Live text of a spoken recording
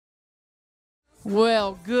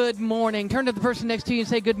Well, good morning. Turn to the person next to you and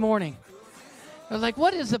say good morning. I was like,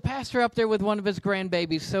 what is the pastor up there with one of his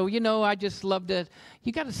grandbabies? So, I just love to.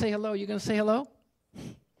 You got to say hello. You going to say hello?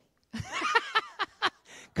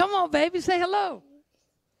 Come on, baby, say hello.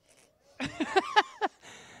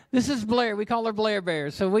 This is Blair. We call her Blair Bear.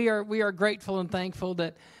 So we are grateful and thankful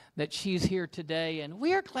that she's here today, and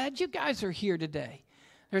we are glad you guys are here today.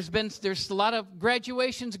 There's a lot of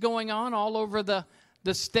graduations going on all over the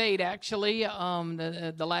state, actually,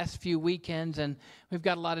 the last few weekends, and we've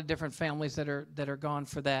got a lot of different families that are gone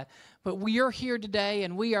for that. But we are here today,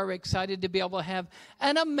 and we are excited to be able to have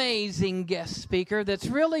an amazing guest speaker that's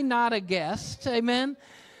really not a guest. Amen.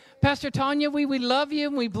 Pastor Tanya, we love you,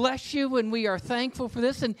 and we bless you, and we are thankful for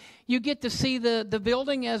this. And you get to see the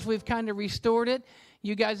building as we've kind of restored it.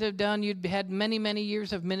 You guys have you've had many, many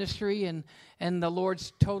years of ministry, and the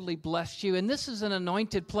Lord's totally blessed you. And this is an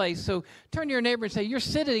anointed place. So turn to your neighbor and say, you're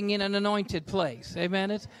sitting in an anointed place.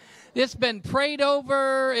 Amen. It's been prayed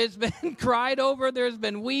over. It's been cried over. There's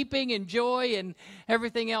been weeping and joy and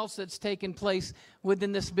everything else that's taken place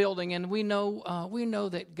within this building. And we know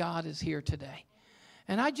that God is here today.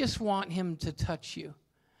 And I just want him to touch you.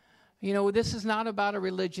 This is not about a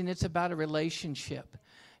religion. It's about a relationship.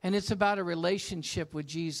 And it's about a relationship with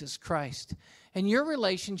Jesus Christ. And your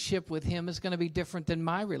relationship with him is going to be different than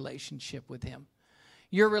my relationship with him.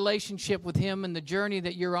 Your relationship with him and the journey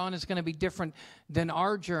that you're on is going to be different than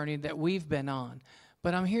our journey that we've been on.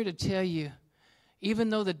 But I'm here to tell you, even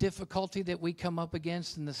though the difficulty that we come up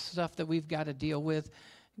against and the stuff that we've got to deal with,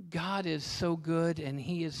 God is so good and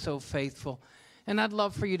he is so faithful. And I'd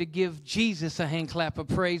love for you to give Jesus a hand clap of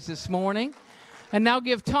praise this morning. And now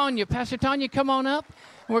give Tanya. Pastor Tanya, come on up.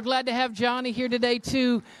 We're glad to have Johnny here today,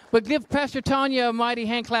 too. But give Pastor Tanya a mighty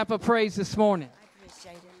hand clap of praise this morning. I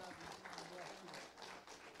appreciate it.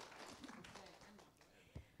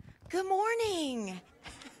 Good morning.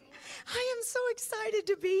 I am so excited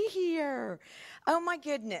to be here. Oh, my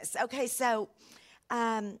goodness. Okay, so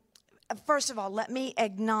first of all, let me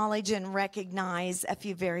acknowledge and recognize a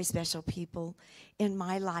few very special people in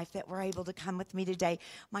my life that were able to come with me today.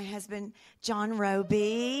 My husband, John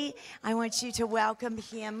Roby. I want you to welcome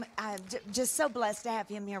him. I'm just so blessed to have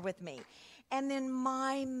him here with me. And then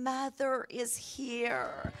my mother is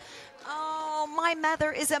here. Oh, my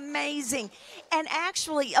mother is amazing. And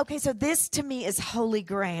actually, okay, so this to me is holy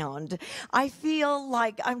ground. I feel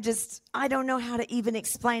like I don't know how to even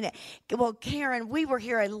explain it. Well, Karen, we were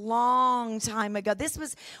here a long time ago. This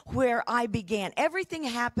was where I began. Everything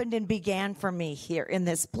happened and began for me here in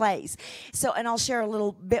this place. So, and I'll share a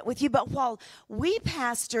little bit with you. But while we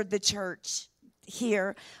pastored the church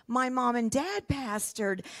here, my mom and dad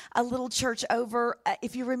pastored a little church over,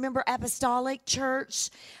 if you remember, Apostolic Church,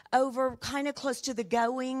 over kind of close to the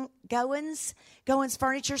Goins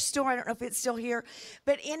Furniture Store. I don't know if it's still here,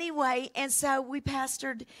 but anyway, and so we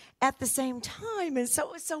pastored at the same time, and so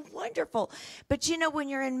it was so wonderful. But when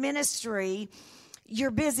you're in ministry,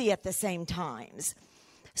 you're busy at the same times.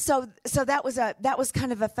 So that was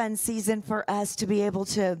kind of a fun season for us to be able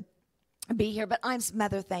to be here. But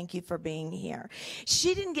Mother, thank you for being here.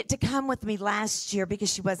 She didn't get to come with me last year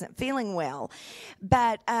because she wasn't feeling well,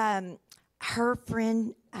 but her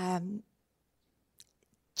friend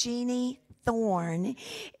Jeannie Thorne,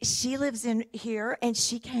 she lives in here, and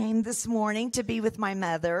she came this morning to be with my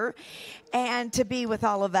mother and to be with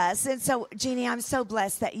all of us. And so, Jeannie, I'm so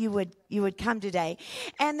blessed that you would come today.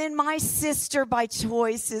 And then my sister by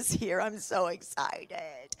choice is here. I'm so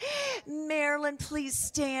excited. Marilyn, please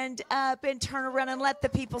stand up and turn around and let the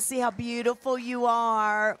people see how beautiful you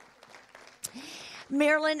are.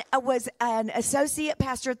 Marilyn was an associate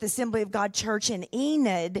pastor at the Assembly of God Church in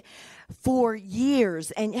Enid for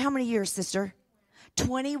years. And how many years, sister?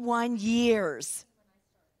 21 years.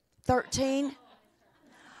 13?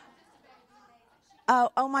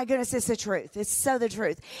 Oh my goodness, it's the truth. It's so the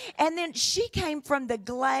truth. And then she came from the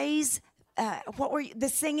Glaze, the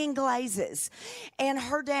Singing Glazes. And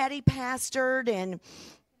her daddy pastored, and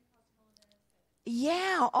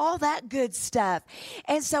yeah, all that good stuff.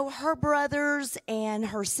 And so her brothers and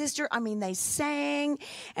her sister, they sang,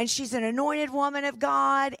 and she's an anointed woman of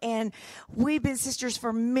God, and we've been sisters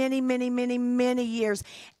for many, many, many, many years,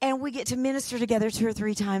 and we get to minister together 2 or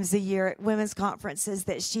 3 times a year at women's conferences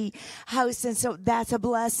that she hosts, and so that's a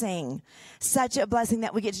blessing, such a blessing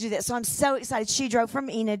that we get to do that. So I'm so excited. She drove from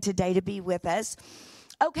Enid today to be with us.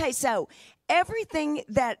 Okay, so everything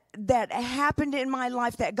that happened in my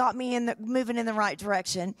life that got me moving in the right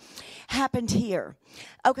direction happened here.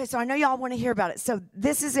 Okay, so I know y'all want to hear about it. So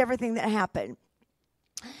this is everything that happened.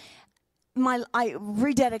 I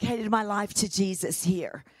rededicated my life to Jesus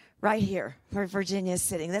here right here where Virginia is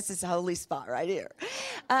sitting. This is a holy spot right here.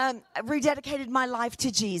 I rededicated my life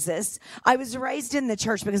to Jesus. I was raised in the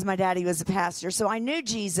church because my daddy was a pastor, so I knew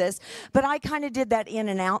Jesus, but I kind of did that in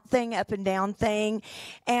and out thing, up and down thing,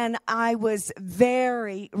 and I was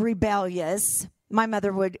very rebellious. My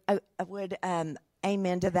mother would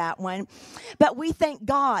amen to that one. But we thank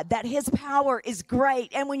God that his power is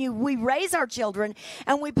great. And when we raise our children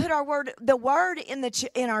and we put the word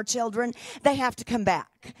in our children, they have to come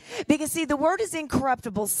back. Because see, the word is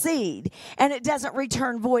incorruptible seed and it doesn't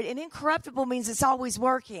return void. And incorruptible means it's always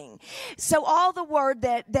working. So all the word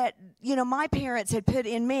that my parents had put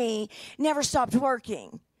in me never stopped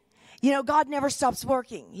working. God never stops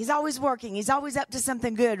working. He's always working. He's always up to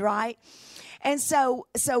something good, right? And so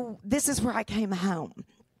this is where I came home.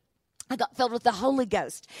 I got filled with the Holy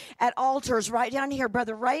Ghost at altars right down here.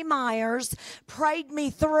 Brother Ray Myers prayed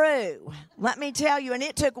me through. Let me tell you, and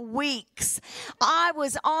it took weeks. I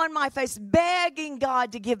was on my face begging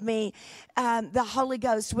God to give me the Holy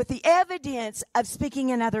Ghost with the evidence of speaking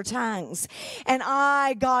in other tongues. And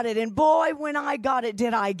I got it. And boy, when I got it,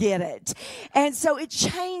 did I get it. And so it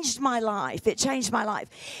changed my life. It changed my life.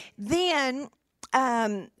 Then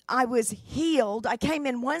I was healed. I came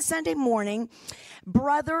in one Sunday morning.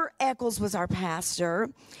 Brother Eccles was our pastor.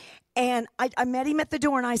 And I met him at the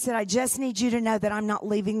door and I said, I just need you to know that I'm not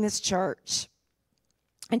leaving this church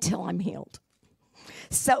until I'm healed.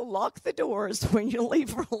 So lock the doors when you leave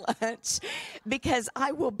for lunch because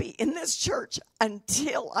I will be in this church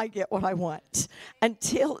until I get what I want.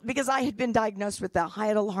 Because I had been diagnosed with a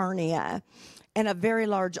hiatal hernia and a very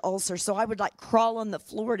large ulcer. So I would crawl on the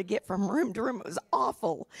floor to get from room to room. It was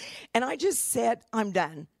awful. And I just said, I'm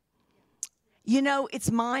done. It's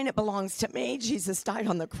mine. It belongs to me. Jesus died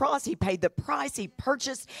on the cross. He paid the price. He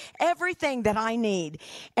purchased everything that I need.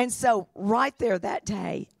 And so right there that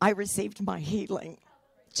day, I received my healing.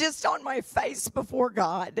 Just on my face before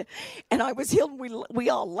God. And I was healed. We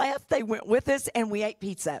all left. They went with us and we ate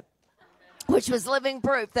pizza, which was living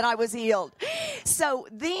proof that I was healed. So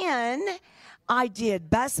then I did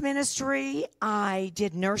bus ministry, I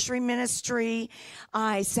did nursery ministry,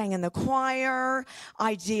 I sang in the choir,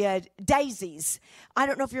 I did Daisies. I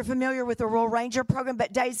don't know if you're familiar with the Rural Ranger program,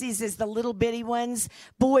 but Daisies is the little bitty ones,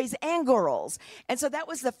 boys and girls. And so that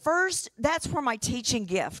was that's where my teaching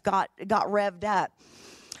gift got revved up.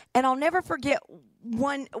 And I'll never forget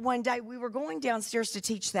one day we were going downstairs to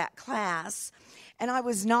teach that class. And I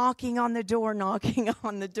was knocking on the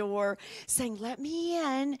door, saying, let me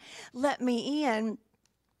in, let me in.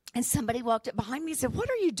 And somebody walked up behind me and said, what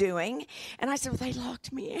are you doing? And I said, well, they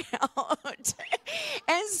locked me out.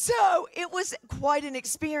 And so it was quite an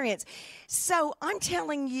experience. So I'm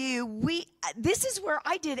telling you, this is where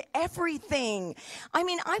I did everything. I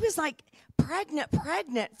mean, I was like pregnant,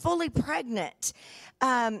 fully pregnant.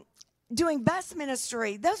 Doing bus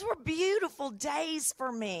ministry. Those were beautiful days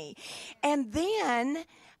for me. And then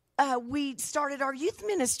we started our youth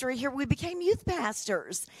ministry here. We became youth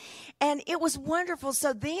pastors. And it was wonderful.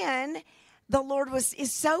 So then the Lord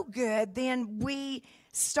is so good. Then we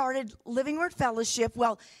started Living Word Fellowship.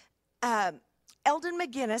 Well, Eldon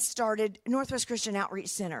McGinnis started Northwest Christian Outreach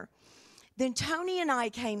Center. Then Tony and I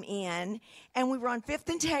came in, and we were on 5th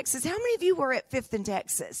and Texas. How many of you were at 5th and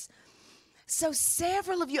Texas? So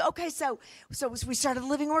several of you. Okay, so we started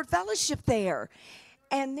Living Word Fellowship there.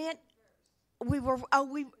 And then we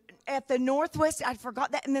at the Northwest, I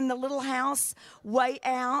forgot that, and then the little house way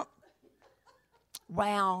out.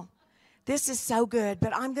 Wow, this is so good.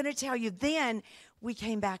 But I'm going to tell you, then we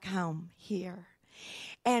came back home here.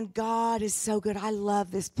 And God is so good. I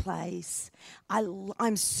love this place.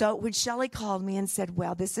 When Shelley called me and said,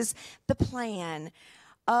 well, this is the plan.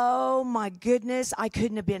 Oh, my goodness, I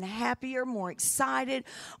couldn't have been happier, more excited,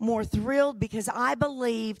 more thrilled, because I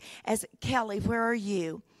believe, as Kelly, where are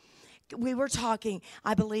you? We were talking,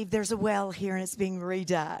 I believe there's a well here and it's being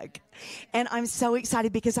redug. And I'm so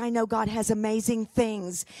excited because I know God has amazing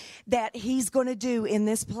things that he's going to do in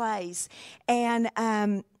this place. And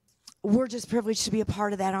we're just privileged to be a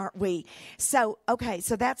part of that, aren't we? So, okay,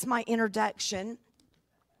 so that's my introduction.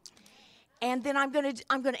 And then I'm going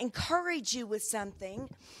to encourage you with something.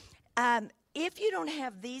 If you don't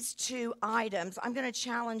have these two items, I'm going to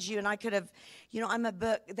challenge you. And I could have,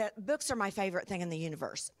 books are my favorite thing in the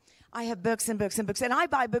universe. I have books and books and books. And I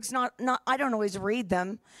buy books, I don't always read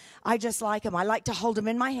them. I just like them. I like to hold them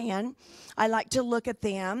in my hand. I like to look at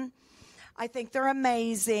them. I think they're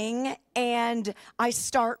amazing. And I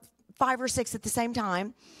start 5 or 6 at the same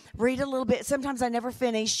time. Read a little bit. Sometimes I never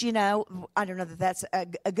finish, I don't know that that's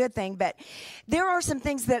a good thing, but there are some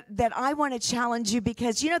things that I want to challenge you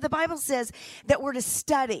because, the Bible says that we're to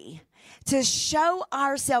study to show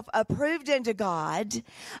ourselves approved unto God,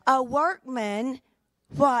 a workman,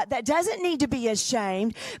 what? That doesn't need to be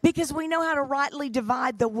ashamed, because we know how to rightly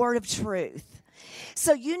divide the word of truth.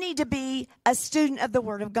 So you need to be a student of the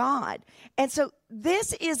Word of God. And so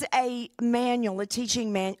this is a manual, a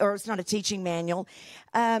teaching manual, or it's not a teaching manual.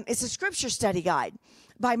 It's a scripture study guide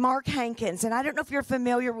by Mark Hankins. And I don't know if you're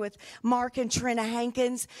familiar with Mark and Trina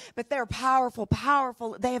Hankins, but they're powerful,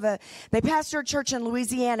 powerful. They pastor a church in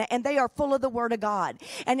Louisiana, and they are full of the Word of God.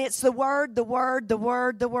 And it's the Word, the Word, the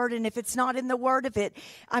Word, the Word. And if it's not in the Word, if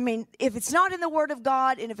it's not in the Word of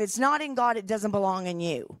God, and if it's not in God, it doesn't belong in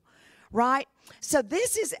you. Right? So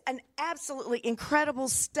this is an absolutely incredible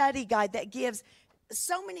study guide that gives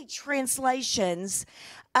so many translations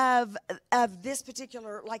of this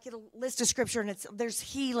particular, like it'll list a scripture, and there's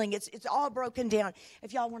healing. It's all broken down.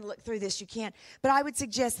 If y'all want to look through this, you can. But I would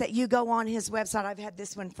suggest that you go on his website. I've had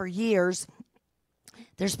this one for years.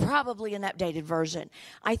 There's probably an updated version.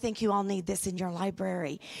 I think you all need this in your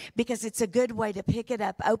library, because it's a good way to pick it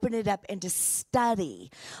up, open it up, and to study.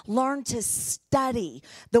 Learn to study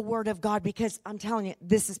the Word of God, because I'm telling you,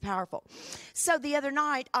 this is powerful. So the other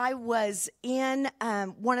night, I was in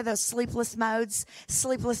one of those sleepless modes,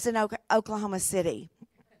 sleepless in Oklahoma City.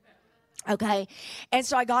 Okay, and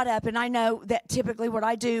so I got up, and I know that typically what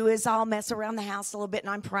I do is I'll mess around the house a little bit,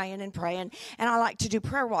 and I'm praying, and I like to do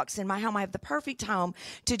prayer walks in my home. I have the perfect home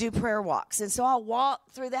to do prayer walks, and so I'll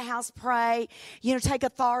walk through the house, pray, take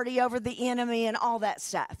authority over the enemy and all that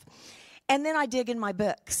stuff. And then I dig in my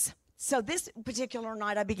books. So this particular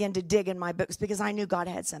night, I began to dig in my books because I knew God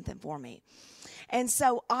had something for me. And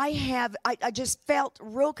so I just felt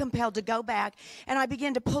real compelled to go back, and I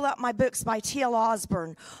began to pull out my books by T.L.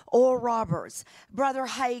 Osborne, Oral Roberts, Brother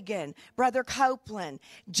Hagin, Brother Copeland,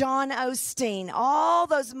 John Osteen, all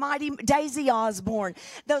those mighty, Daisy Osborne,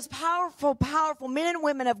 those powerful, powerful men and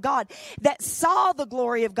women of God that saw the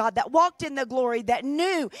glory of God, that walked in the glory, that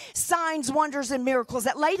knew signs, wonders, and miracles,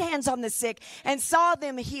 that laid hands on the sick and saw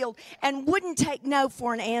them healed and wouldn't take no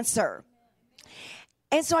for an answer.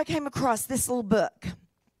 And so I came across this little book.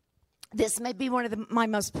 This may be one of my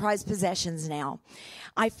most prized possessions now.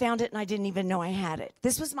 I found it, and I didn't even know I had it.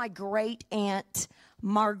 This was my great-aunt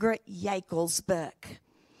Margaret Yakel's book.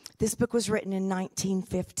 This book was written in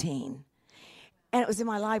 1915, and it was in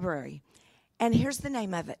my library. And here's the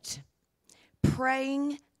name of it: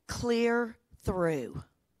 Praying Clear Through.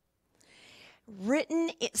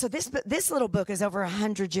 So this little book is over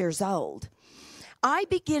 100 years old. I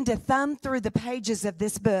began to thumb through the pages of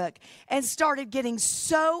this book and started getting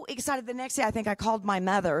so excited. The next day, I think I called my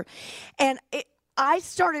mother, and I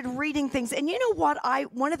started reading things. And you know what?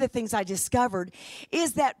 One of the things I discovered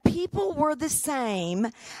is that people were the same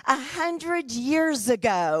 100 years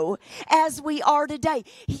ago as we are today.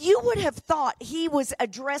 You would have thought he was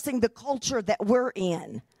addressing the culture that we're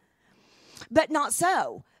in, but not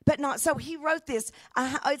so. He wrote this.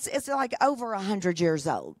 It's like over 100 years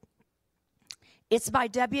old. It's by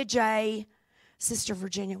W.J. Sister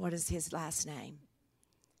Virginia. What is his last name?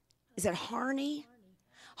 Is it Harney?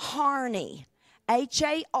 Harney.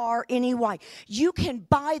 Harney. You can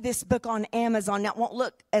buy this book on Amazon. Now, it won't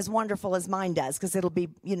look as wonderful as mine does because it'll be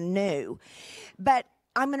new. But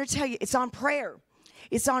I'm going to tell you, it's on prayer.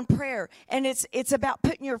 It's on prayer. And it's about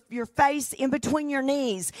putting your face in between your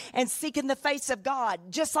knees and seeking the face of God,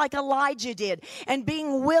 just like Elijah did, and being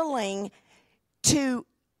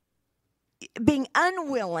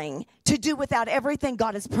unwilling to do without everything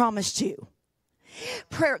God has promised you.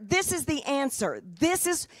 Prayer. This is the answer. This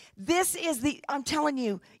is I'm telling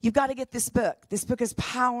you, you've got to get this book. This book is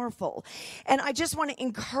powerful. And I just want to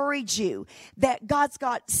encourage you that God's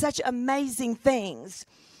got such amazing things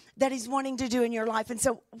that he's wanting to do in your life. And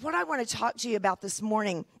so what I want to talk to you about this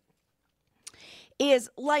morning is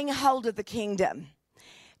laying hold of the kingdom.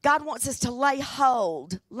 God wants us to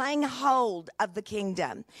laying hold of the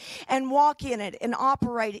kingdom and walk in it and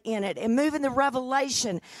operate in it and move in the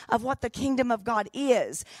revelation of what the kingdom of God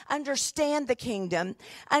is. Understand the kingdom,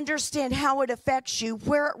 understand how it affects you,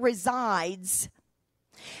 where it resides.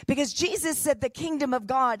 Because Jesus said the kingdom of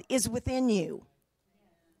God is within you.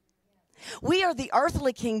 We are the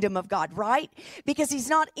earthly kingdom of God, right? Because he's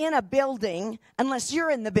not in a building unless you're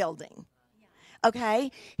in the building. Okay?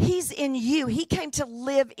 He's in you. He came to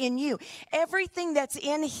live in you. Everything that's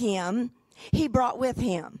in him, he brought with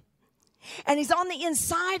him. And he's on the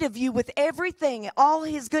inside of you with everything, all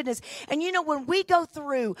his goodness. And when we go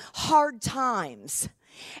through hard times,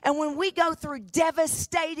 and when we go through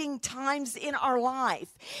devastating times in our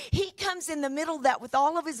life, he comes in the middle of that with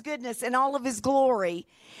all of his goodness and all of his glory.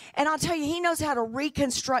 And I'll tell you, he knows how to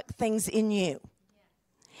reconstruct things in you.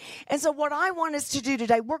 And so what I want us to do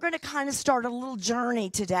today, we're going to kind of start a little journey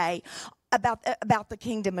today about the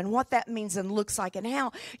kingdom and what that means and looks like and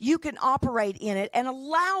how you can operate in it and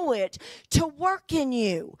allow it to work in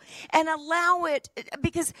you and allow it,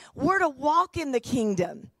 because we're to walk in the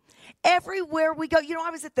kingdom everywhere we go. You know, I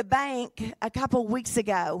was at the bank a couple weeks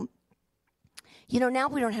ago. You know, now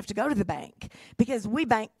we don't have to go to the bank because we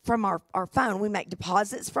bank from our phone. We make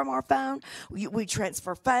deposits from our phone. We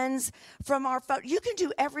transfer funds from our phone. You can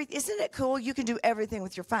do everything. Isn't it cool? You can do everything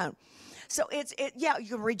with your phone. So yeah, you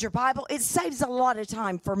can read your Bible. It saves a lot of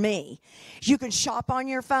time for me. You can shop on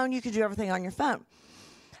your phone. You can do everything on your phone.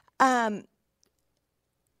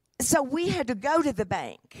 So we had to go to the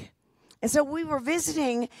bank. And so we were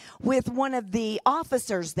visiting with one of the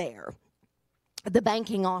officers there, the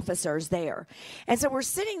banking officers there. And so we're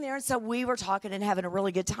sitting there, and so we were talking and having a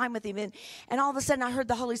really good time with him. And all of a sudden I heard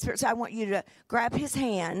the Holy Spirit say, I want you to grab his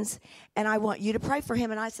hands, and I want you to pray for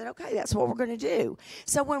him. And I said, okay, that's what we're going to do.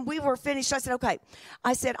 So when we were finished, I said, okay.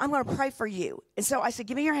 I said, I'm going to pray for you. And so I said,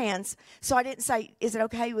 give me your hands. So I didn't say, is it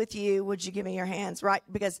okay with you? Would you give me your hands, right?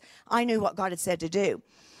 Because I knew what God had said to do.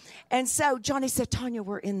 And so Johnny said, Tanya,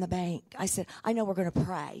 we're in the bank. I said, I know, we're going to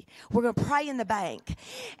pray. We're going to pray in the bank.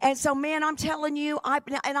 And so, man, I'm telling you, I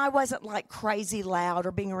wasn't like crazy loud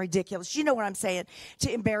or being ridiculous. You know what I'm saying?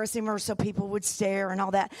 To embarrass him or so people would stare and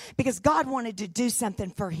all that. Because God wanted to do something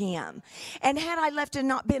for him. And had I left and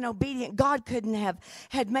not been obedient, God couldn't have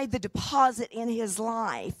had made the deposit in his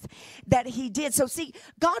life that he did. So, see,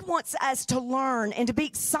 God wants us to learn and to be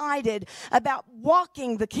excited about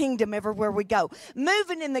walking the kingdom everywhere we go.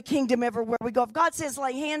 Moving in the kingdom everywhere we go. If God says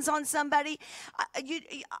lay hands on somebody, you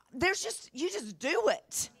just do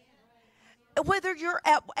it. Whether you're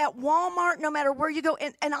at Walmart, no matter where you go.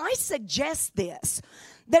 And I suggest this,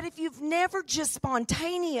 that if you've never just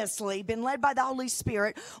spontaneously been led by the Holy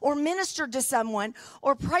Spirit or ministered to someone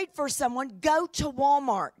or prayed for someone, go to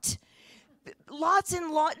Walmart. Lots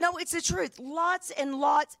and lots, no, it's the truth. Lots and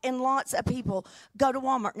lots and lots of people go to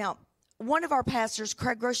Walmart. Now, one of our pastors,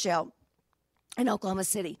 Craig Rochelle, in Oklahoma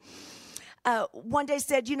City, one day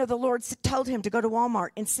said, you know, the Lord told him to go to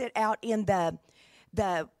Walmart and sit out in the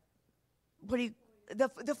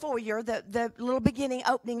foyer, the little beginning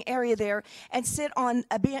opening area there, and sit on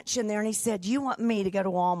a bench in there. And he said, you want me to go to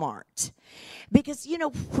Walmart? Because, you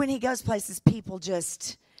know, when he goes places, people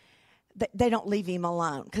just, they don't leave him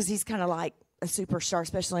alone because he's kind of like a superstar,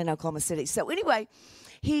 especially in Oklahoma City. So anyway,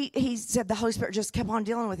 he said the Holy Spirit just kept on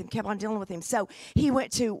dealing with him. So he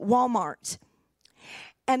went to Walmart.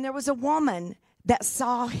 And there was a woman that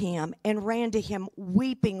saw him and ran to him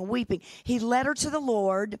weeping. He led her to the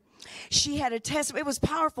Lord. She had a testimony. It was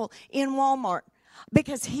powerful in Walmart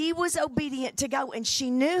because he was obedient to go, and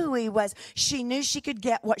she knew who he was. She knew she could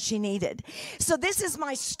get what she needed. So this is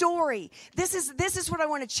my story. This is what I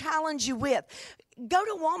want to challenge you with. Go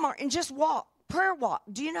to Walmart and just walk. Prayer walk.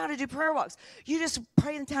 Do you know how to do prayer walks? You just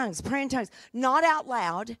pray in tongues, not out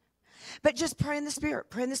loud. But just pray in the Spirit,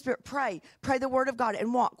 pray the word of God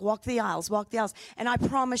and walk the aisles. And I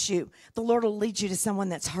promise you, the Lord will lead you to someone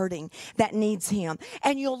that's hurting, that needs him.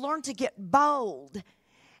 And you'll learn to get bold.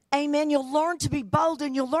 Amen. You'll learn to be bold,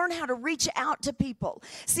 and you'll learn how to reach out to people.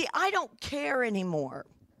 See, I don't care anymore.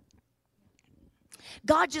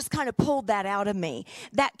 God just kind of pulled that out of me,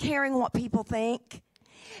 that caring what people think.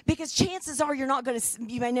 Because chances are you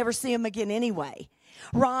may never see them again anyway.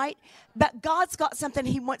 Right? But God's got something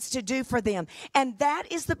he wants to do for them. And that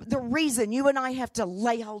is the reason you and I have to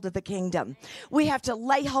lay hold of the kingdom. We have to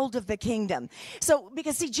lay hold of the kingdom. So,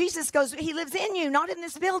 because see, Jesus goes, he lives in you, not in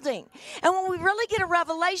this building. And when we really get a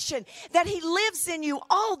revelation that he lives in you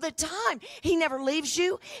all the time, he never leaves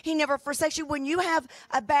you. He never forsakes you. When you have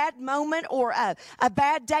a bad moment or a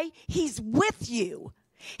bad day, he's with you.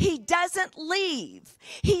 He doesn't leave.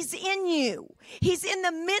 He's in you. He's in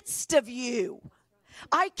the midst of you.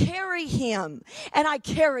 I carry him, and I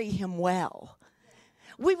carry him well.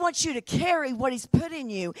 We want you to carry what he's put in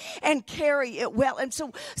you and carry it well. And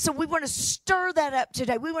so we want to stir that up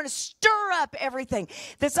today. We want to stir up everything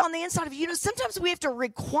that's on the inside of you. You know, sometimes we have to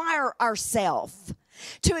require ourselves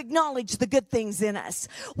to acknowledge the good things in us.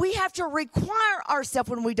 We have to require ourselves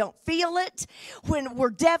when we don't feel it, when we're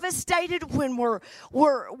devastated, when we're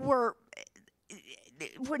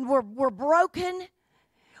broken,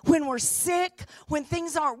 when we're sick, when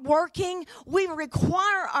things aren't working. We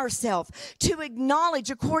require ourselves to acknowledge,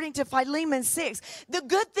 according to Philemon 6, the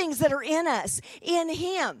good things that are in us, in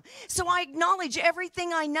him. So I acknowledge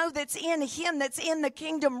everything I know that's in him, that's in the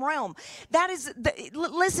kingdom realm. That is,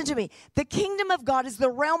 listen to me, the kingdom of God is the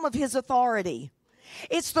realm of his authority.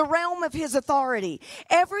 It's the realm of his authority.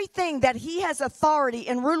 Everything that he has authority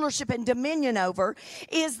and rulership and dominion over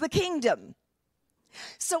is the kingdom.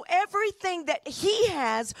 So everything that he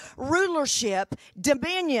has rulership,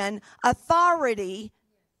 dominion, authority,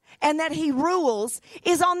 and that he rules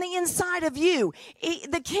is on the inside of you.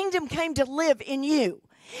 The kingdom came to live in you.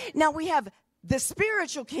 Now we have the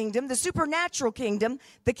spiritual kingdom, the supernatural kingdom,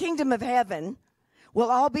 the kingdom of heaven.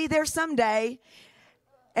 We'll all be there someday.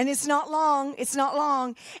 And it's not long. It's not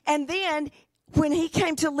long. And then when he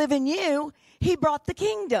came to live in you, he brought the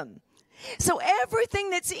kingdom. So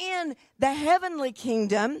everything that's in the heavenly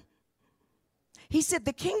kingdom, he said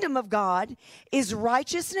the kingdom of God is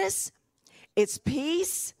righteousness, it's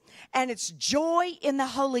peace, and it's joy in the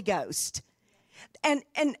Holy Ghost. And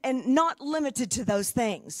not limited to those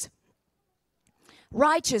things.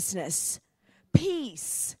 Righteousness,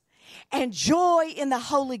 peace, and joy in the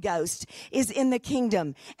Holy Ghost is in the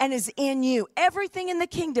kingdom and is in you. Everything in the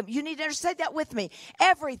kingdom. You need to say that with me.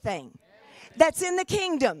 Everything that's in the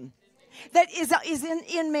kingdom that is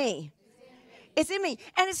in me. It's in me.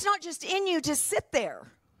 And it's not just in you to sit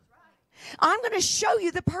there. I'm going to show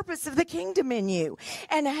you the purpose of the kingdom in you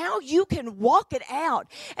and how you can walk it out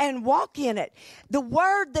and walk in it. The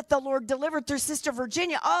word that the Lord delivered through Sister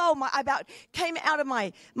Virginia, came out of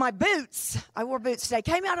my boots. I wore boots today.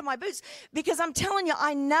 Came out of my boots because I'm telling you,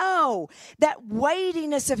 I know that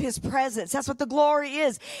weightiness of his presence. That's what the glory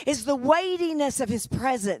is the weightiness of his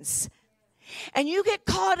presence. And you get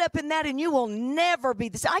caught up in that and you will never be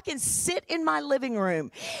this. I can sit in my living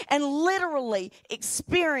room and literally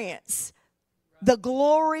experience the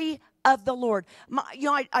glory of the Lord.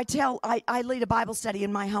 I lead a Bible study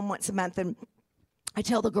in my home once a month, and I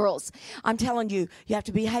tell the girls, I'm telling you, you have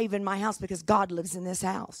to behave in my house because God lives in this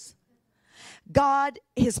house. God,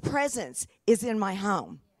 his presence is in my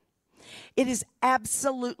home. It is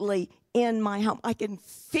absolutely in my home. I can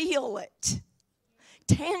feel it.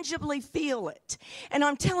 Tangibly feel it. And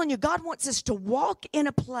I'm telling you, God wants us to walk in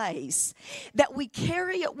a place that we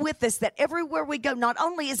carry it with us, that everywhere we go, not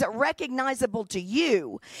only is it recognizable to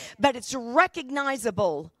you, but it's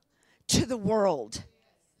recognizable to the world.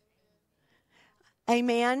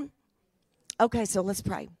 Amen. Okay, so let's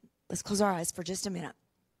pray. Let's close our eyes for just a minute.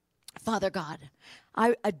 Father God,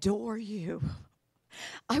 I adore you.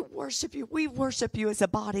 I worship you. We worship you as a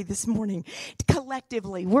body this morning.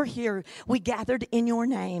 Collectively, we're here. We gathered in your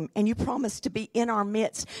name, and you promised to be in our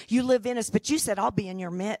midst. You live in us, but you said, I'll be in your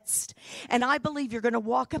midst. And I believe you're going to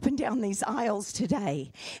walk up and down these aisles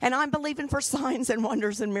today. And I'm believing for signs and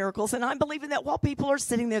wonders and miracles. And I'm believing that while people are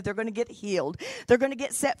sitting there, they're going to get healed. They're going to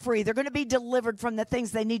get set free. They're going to be delivered from the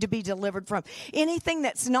things they need to be delivered from. Anything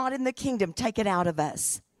that's not in the kingdom, take it out of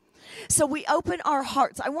us. So we open our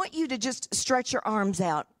hearts. I want you to just stretch your arms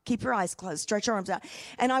out. Keep your eyes closed. Stretch your arms out.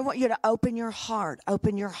 And I want you to open your heart.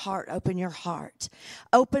 Open your heart. Open your heart.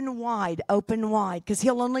 Open wide. Open wide. Because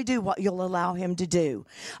he'll only do what you'll allow him to do.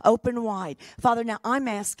 Open wide. Father, now I'm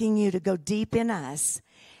asking you to go deep in us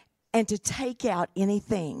and to take out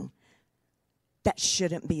anything that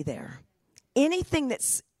shouldn't be there. Anything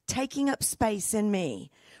that's taking up space in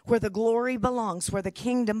me where the glory belongs, where the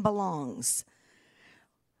kingdom belongs.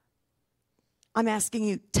 I'm asking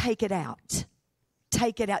you, take it out.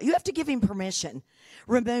 Take it out. You have to give him permission.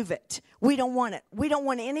 Remove it. We don't want it. We don't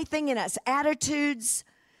want anything in us. Attitudes,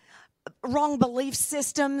 wrong belief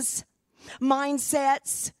systems,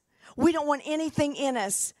 mindsets. We don't want anything in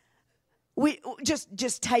us. We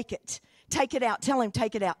just take it. Take it out. Tell him,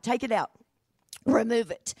 take it out. Take it out.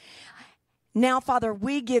 Remove it. Now, Father,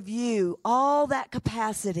 we give you all that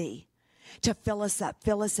capacity to fill us up,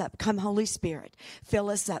 fill us up. Come, Holy Spirit, fill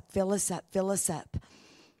us up, fill us up, fill us up.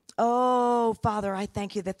 Oh, Father, I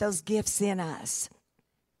thank you that those gifts in us.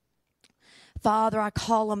 Father, I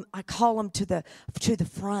call them to the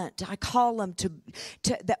front. I call them to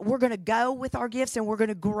that we're going to go with our gifts and we're going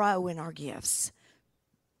to grow in our gifts.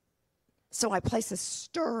 So I place a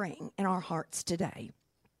stirring in our hearts today.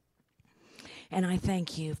 And I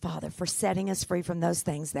thank you, Father, for setting us free from those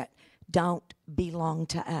things that don't belong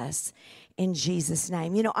to us, in Jesus'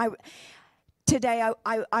 name. You know, today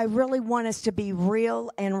I really want us to be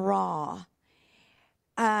real and raw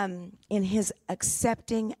in his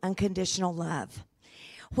accepting, unconditional love.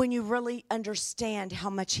 When you really understand how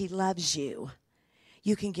much he loves you,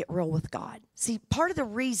 you can get real with God. See, part of the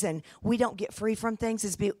reason we don't get free from things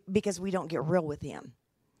is because we don't get real with him.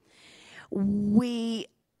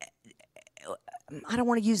 I don't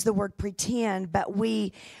want to use the word pretend, but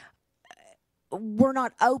we're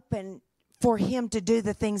not open for him to do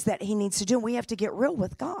the things that he needs to do. We have to get real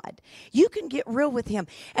with God. You can get real with him,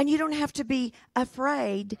 and you don't have to be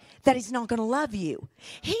afraid that he's not going to love you.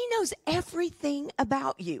 He knows everything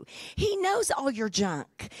about you. He knows all your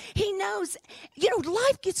junk. He knows,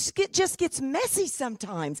 life just gets messy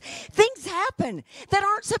sometimes. Things happen that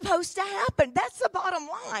aren't supposed to happen. That's the bottom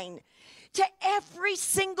line. To every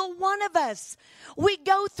single one of us, we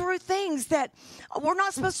go through things that we're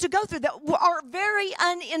not supposed to go through, that are very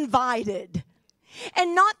uninvited,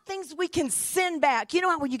 and not things we can send back. You know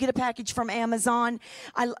how when you get a package from Amazon,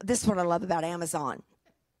 this is what I love about Amazon.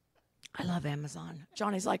 I love Amazon.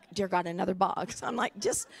 Johnny's like, dear God, another box. I'm like,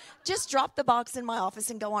 just drop the box in my office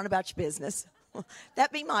and go on about your business.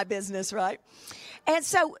 That'd be my business, right? And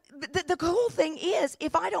so the cool thing is,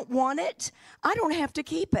 if I don't want it, I don't have to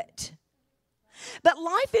keep it. But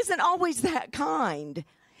life isn't always that kind.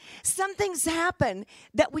 Some things happen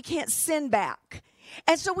that we can't send back.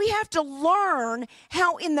 And so we have to learn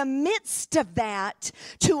how in the midst of that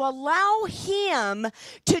to allow him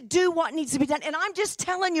to do what needs to be done. And I'm just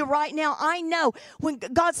telling you right now, I know when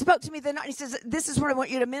God spoke to me the night, he says, this is what I want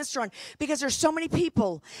you to minister on, because there's so many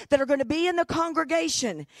people that are going to be in the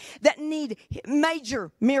congregation that need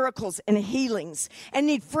major miracles and healings and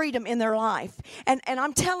need freedom in their life. And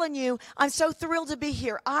I'm telling you, I'm so thrilled to be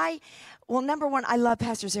here. Well, number one, I love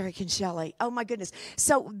Pastors Eric and Shelley. Oh, my goodness.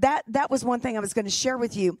 So that was one thing I was going to share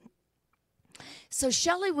with you. So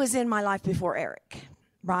Shelley was in my life before Eric,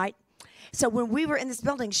 right? So when we were in this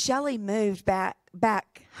building, Shelley moved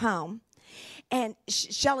back home. And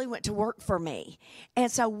Shelley went to work for me. And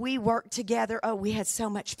so we worked together. Oh, we had so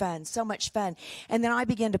much fun. And then I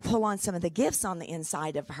began to pull on some of the gifts on the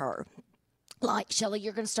inside of her. Like, Shelley,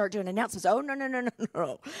 you're going to start doing announcements. Oh,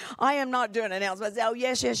 no. I am not doing announcements. Oh,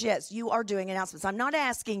 yes. You are doing announcements. I'm not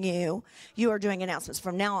asking you. You are doing announcements.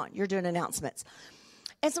 From now on, you're doing announcements.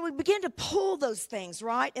 And so we began to pull those things,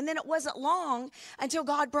 right? And then it wasn't long until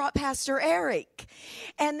God brought Pastor Eric.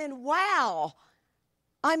 And then, wow.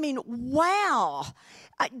 It's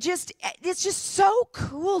just so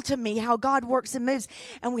cool to me how God works and moves.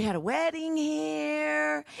 And we had a wedding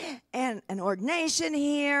here and an ordination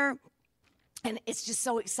here. And it's just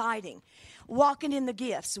so exciting. Walking in the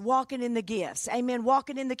gifts. Amen.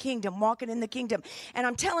 Walking in the kingdom. And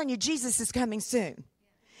I'm telling you, Jesus is coming soon.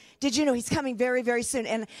 Did you know he's coming very, very soon?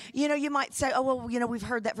 And, you might say, oh, well, we've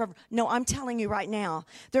heard that forever. No, I'm telling you right now,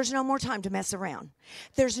 there's no more time to mess around.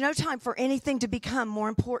 There's no time for anything to become more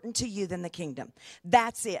important to you than the kingdom.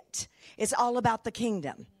 That's it. It's all about the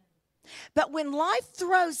kingdom. But when life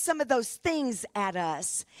throws some of those things at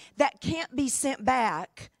us that can't be sent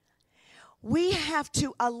back, we have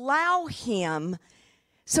to allow him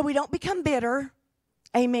so we don't become bitter.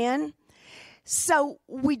 Amen. So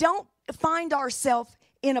we don't find ourselves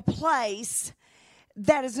in a place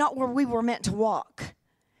that is not where we were meant to walk.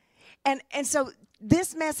 And so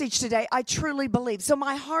this message today, I truly believe. So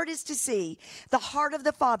my heart is to see the heart of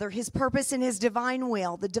the Father, his purpose and his divine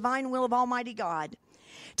will, the divine will of Almighty God,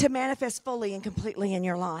 to manifest fully and completely in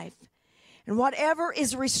your life. And whatever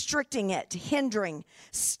is restricting it, hindering,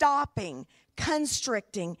 stopping,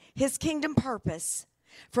 constricting his kingdom purpose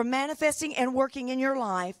from manifesting and working in your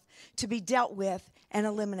life, to be dealt with and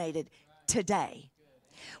eliminated today.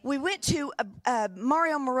 We went to,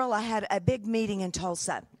 Mario Murillo had a big meeting in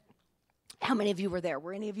Tulsa. How many of you were there?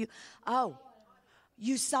 Were any of you? Oh,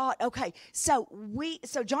 you saw it. Okay. So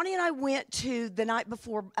Johnny and I went to the night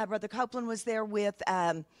before. Brother Copeland was there with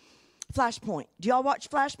Flashpoint. Do y'all watch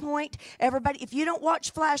Flashpoint? Everybody, if you don't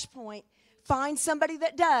watch Flashpoint, find somebody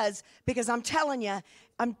that does, because I'm telling you,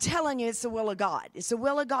 it's the will of God. It's the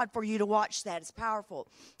will of God for you to watch that. It's powerful.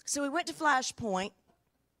 So we went to Flashpoint,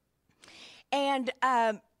 and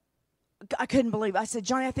I couldn't believe it. I said,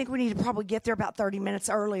 Johnny, I think we need to probably get there about 30 minutes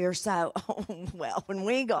early or so. Well, when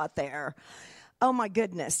we got there, oh my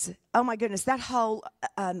goodness, that whole,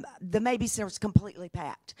 the Maybe Center was completely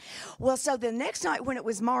packed. Well, so the next night when it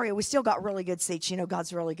was Mario, we still got really good seats.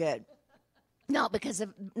 God's really good. Not because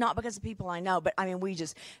of people I know, but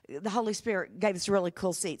the Holy Spirit gave us really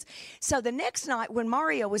cool seats. So the next night when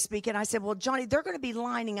Mario was speaking, I said, well, Johnny, they're going to be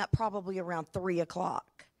lining up probably around 3 o'clock.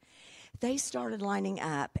 They started lining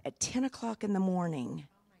up at 10 o'clock in the morning,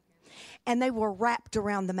 and they were wrapped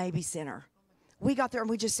around the Maybe Center. We got there,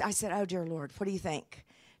 and I said, oh, dear Lord, what do you think?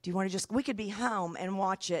 Do you want to we could be home and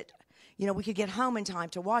watch it. We could get home in time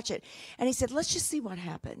to watch it. And he said, let's just see what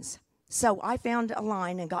happens. So I found a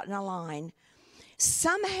line and got in a line.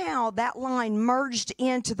 Somehow that line merged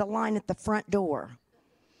into the line at the front door.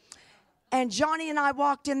 And Johnny and I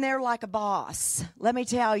walked in there like a boss. Let me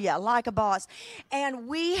tell you, like a boss. And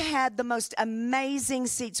we had the most amazing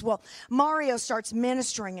seats. Well, Mario starts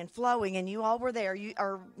ministering and flowing, and you all were there.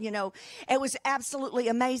 It was absolutely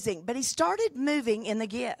amazing. But he started moving in the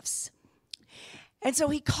gifts. And so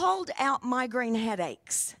he called out migraine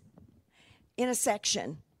headaches in a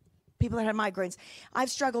section. People that had migraines. I've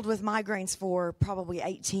struggled with migraines for probably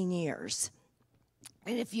 18 years.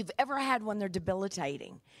 And if you've ever had one, they're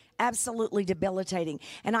debilitating, absolutely debilitating.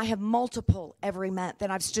 And I have multiple every month.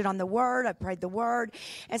 And I've stood on the Word, I've prayed the Word.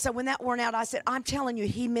 And so when that worn out, I said, I'm telling you,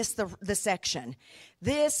 he missed the section.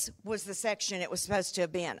 This was the section it was supposed to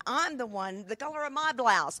have been. I'm the one, the color of my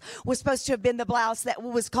blouse was supposed to have been the blouse that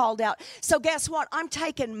was called out. So guess what? I'm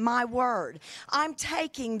taking my word. I'm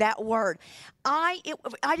taking that word. I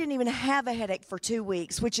didn't even have a headache for 2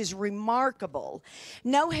 weeks, which is remarkable.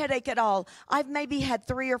 No headache at all. I've maybe had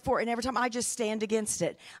 3 or 4, and every time I just stand against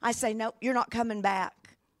it. I say, no, you're not coming back.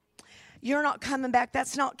 You're not coming back.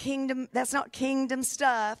 That's not kingdom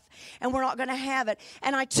stuff, and we're not going to have it.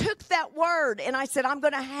 And I took that word, and I said, I'm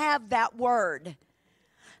going to have that word.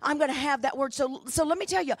 I'm going to have that word. So let me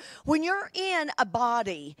tell you, when you're in a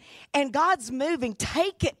body and God's moving,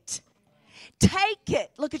 take it. Take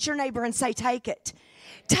it. Look at your neighbor and say, take it.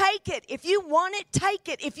 Take it. If you want it, take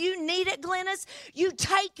it. If you need it, Glennis, you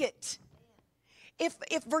take it.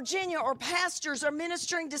 If Virginia or pastors are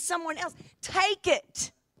ministering to someone else, take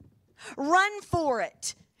it. Run for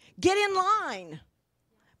it. Get in line.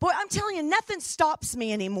 Boy, I'm telling you, nothing stops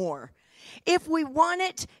me anymore. If we want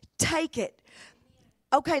it, take it.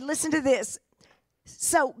 Okay, listen to this.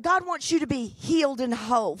 So God wants you to be healed and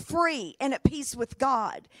whole, free and at peace with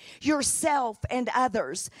God, yourself and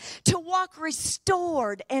others, to walk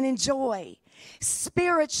restored and in joy,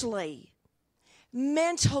 spiritually,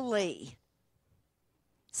 mentally.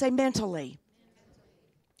 Say mentally.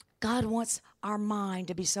 God wants our mind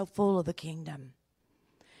to be so full of the kingdom.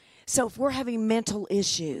 So if we're having mental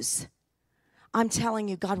issues, I'm telling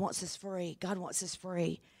you, God wants us free. God wants us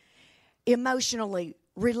free. Emotionally,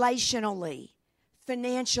 relationally,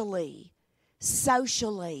 financially,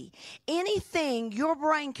 socially, anything your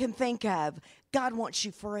brain can think of, God wants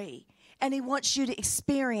you free. And he wants you to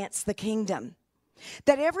experience the kingdom.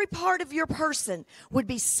 That every part of your person would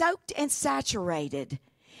be soaked and saturated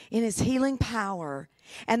in his healing power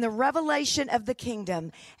and the revelation of the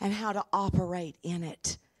kingdom and how to operate in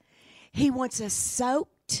it. He wants us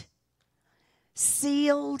soaked,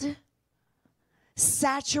 sealed,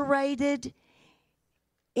 saturated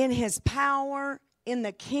in his power, in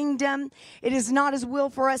the kingdom. It is not his will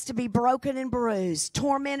for us to be broken and bruised,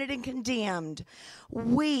 tormented and condemned,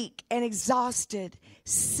 weak and exhausted,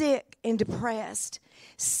 sick and depressed,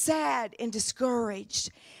 sad and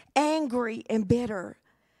discouraged, angry and bitter,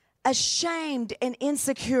 ashamed and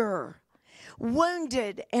insecure,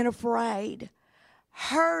 wounded and afraid,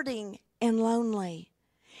 hurting and lonely,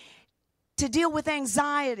 to deal with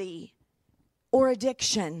anxiety or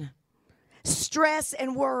addiction, stress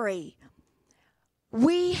and worry.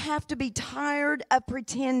 We have to be tired of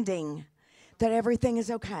pretending that everything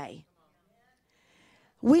is okay.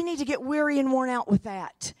 We need to get weary and worn out with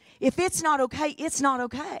that. If it's not okay, it's not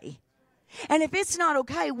okay. And if it's not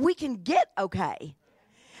okay, we can get okay.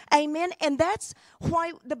 Amen. And that's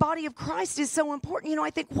why the body of Christ is so important. You know, I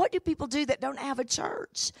think, what do people do that don't have a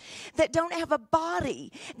church, that don't have a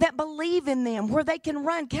body, that believe in them, where they can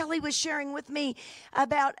run? Kelly was sharing with me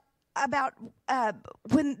about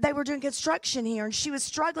when they were doing construction here, and she was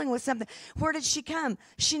struggling with something. Where did she come?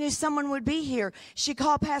 She knew someone would be here. She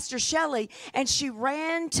called Pastor Shelley, and she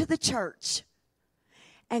ran to the church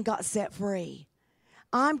and got set free.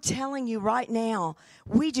 I'm telling you right now,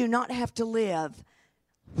 we do not have to live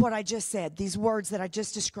what I just said, these words that I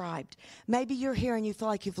just described. Maybe you're here and you feel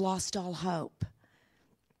like you've lost all hope.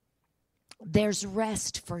 There's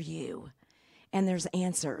rest for you, and there's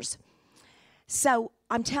answers. So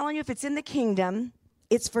I'm telling you, if it's in the kingdom,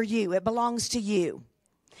 it's for you. It belongs to you.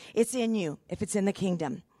 It's in you if it's in the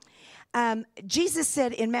kingdom. Jesus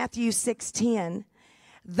said in Matthew 6:10,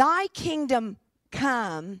 thy kingdom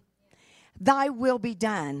come, thy will be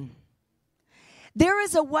done. There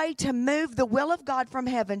is a way to move the will of God from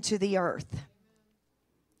heaven to the earth.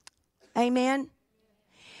 Amen.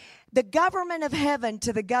 The government of heaven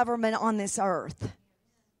to the government on this earth.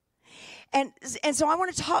 And so I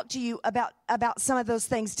want to talk to you about some of those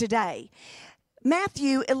things today.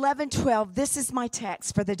 Matthew 11:12, this is my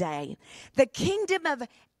text for the day. The kingdom of,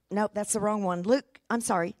 nope, that's the wrong one. Luke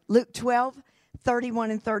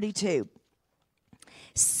 12:31 and 32.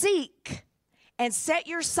 Seek and set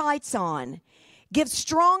your sights on give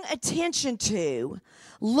strong attention to,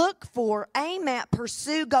 look for, aim at,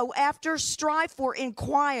 pursue, go after, strive for,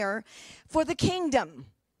 inquire for the kingdom.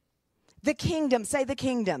 The kingdom. Say the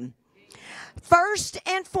kingdom. First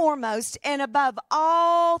and foremost and above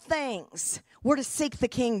all things, we're to seek the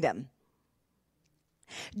kingdom.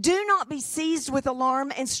 Do not be seized with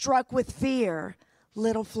alarm and struck with fear,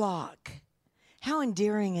 little flock. How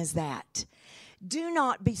endearing is that? Do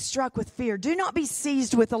not be struck with fear. Do not be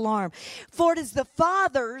seized with alarm. For it is the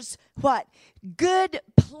Father's, what? Good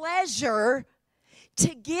pleasure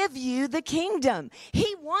to give you the kingdom.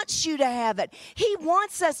 He wants you to have it. He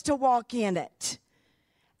wants us to walk in it.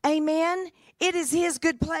 Amen? It is His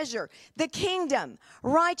good pleasure. The kingdom,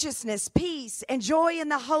 righteousness, peace, and joy in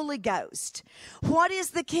the Holy Ghost. What is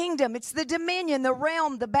the kingdom? It's the dominion, the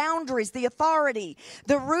realm, the boundaries, the authority,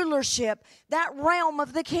 the rulership, that realm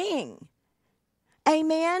of the King.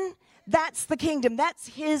 Amen? That's the kingdom. That's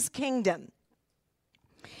His kingdom.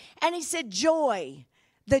 And He said joy.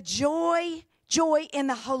 The joy in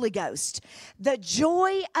the Holy Ghost. The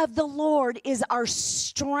joy of the Lord is our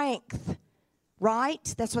strength. Right?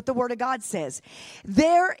 That's what the Word of God says.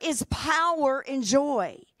 There is power in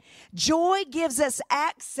joy. Joy gives us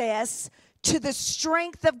access to the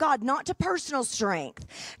strength of God, not to personal strength,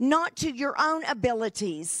 not to your own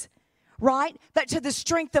abilities, right? But to the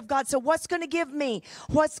strength of God. So what's going to give me?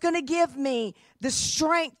 What's going to give me the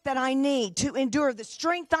strength that I need to endure, the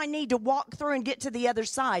strength I need to walk through and get to the other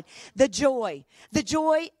side? The joy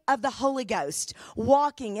of the Holy Ghost,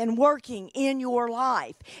 walking and working in your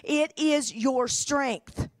life. It is your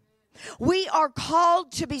strength. We are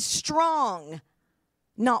called to be strong,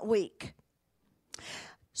 not weak.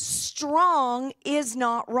 Strong is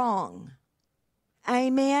not wrong.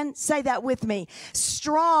 Amen. Say that with me.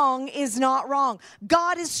 Strong is not wrong.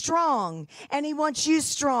 God is strong, and He wants you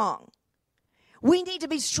strong. We need to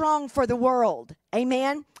be strong for the world.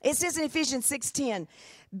 Amen. It says in Ephesians 6:10,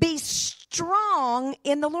 be strong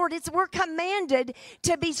in the Lord. We're commanded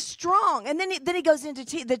to be strong. And then he goes into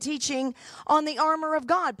the teaching on the armor of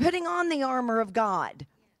God, putting on the armor of God.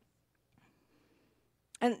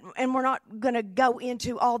 And we're not going to go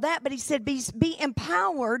into all that, but he said be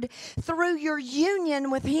empowered through your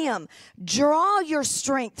union with Him. Draw your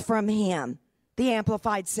strength from Him. The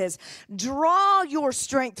Amplified says, draw your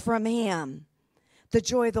strength from Him. The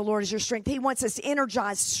joy of the Lord is your strength. He wants us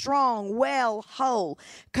energized, strong, well, whole,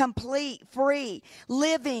 complete, free,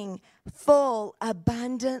 living full,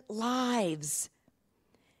 abundant lives.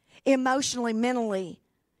 Emotionally, mentally,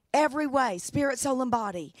 every way, spirit, soul, and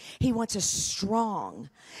body. He wants us strong.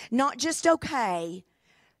 Not just okay.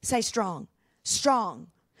 Say strong. Strong.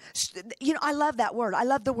 You know, I love that word. I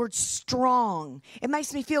love the word strong. It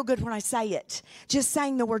makes me feel good when I say it. Just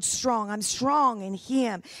saying the word strong. I'm strong in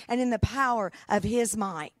Him and in the power of His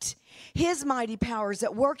might. His mighty power is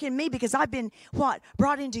at work in me because I've been,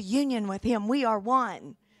 brought into union with Him. We are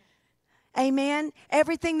one. Amen?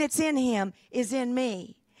 Everything that's in Him is in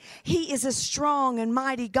me. He is a strong and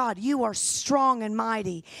mighty God. You are strong and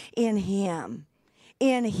mighty in Him.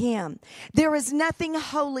 In Him. There is nothing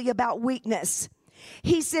holy about weakness.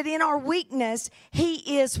 He said in our weakness,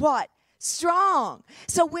 He is what? Strong.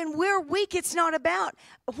 So when we're weak, it's not about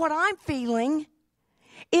what I'm feeling.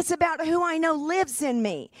 It's about who I know lives in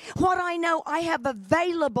me. What I know I have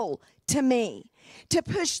available to me to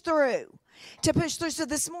push through. To push through. So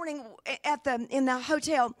this morning in the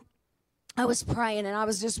hotel, I was praying and I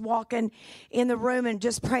was just walking in the room and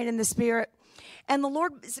just praying in the Spirit. And the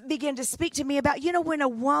Lord began to speak to me about, when a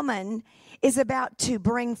woman is about to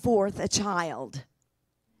bring forth a child.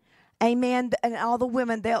 Amen. And all the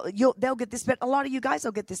women, they'll get this, but a lot of you guys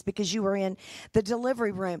will get this because you were in the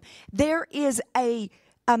delivery room. There is a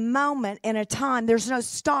moment and a time. There's no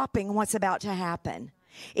stopping what's about to happen.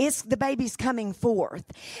 It's the baby's coming forth.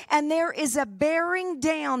 And there is a bearing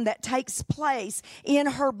down that takes place in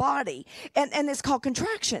her body. And it's called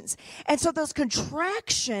contractions. And so those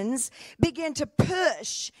contractions begin to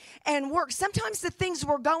push and work. Sometimes the things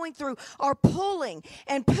we're going through are pulling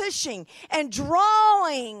and pushing and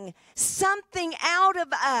drawing something out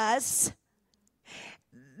of us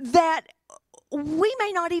that we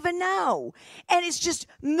may not even know. And it's just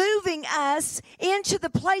moving us into the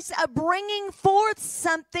place of bringing forth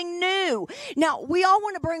something new. Now, we all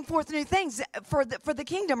want to bring forth new things for the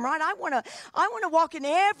kingdom, right? I want to walk in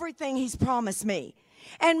everything He's promised me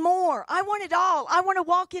and more. I want it all. I want to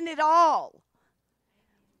walk in it all.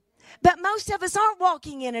 But most of us aren't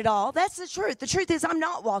walking in it all. That's the truth. The truth is I'm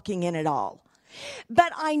not walking in it all.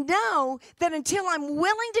 But I know that until I'm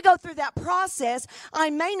willing to go through that process, I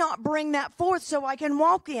may not bring that forth so I can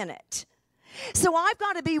walk in it. So I've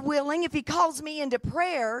got to be willing, if He calls me into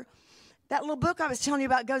prayer, That little book I was telling you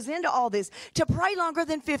about goes into all this. To pray longer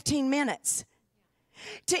than 15 minutes.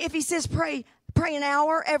 If he says pray an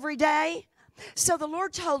hour every day. So the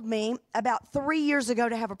Lord told me about 3 years ago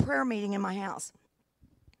to have a prayer meeting in my house.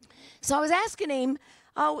 So I was asking him,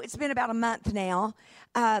 it's been about a month now.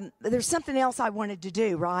 There's something else I wanted to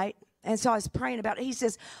do, right? And so I was praying about it. He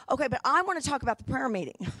says, okay, but I want to talk about the prayer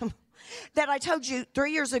meeting that I told you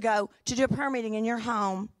 3 years ago to do a prayer meeting in your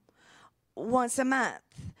home once a month.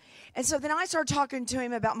 And so then I started talking to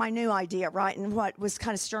him about my new idea, right, and what was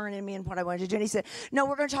kind of stirring in me and what I wanted to do. And he said, no,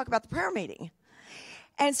 we're going to talk about the prayer meeting.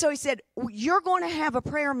 And so he said, you're going to have a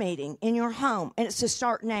prayer meeting in your home, and it's to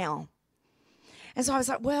start now. And so I was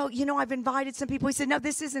like, well, I've invited some people. He said, no,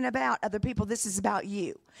 this isn't about other people. This is about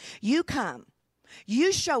you. You come.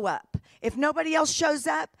 You show up. If nobody else shows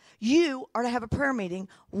up, you are to have a prayer meeting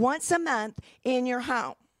once a month in your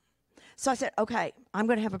home. So I said, okay, I'm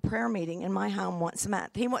going to have a prayer meeting in my home once a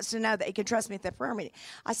month. He wants to know that he can trust me at the prayer meeting.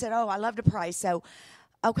 I said, I love to pray. So,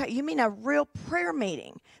 okay, you mean a real prayer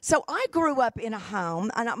meeting? So I grew up in a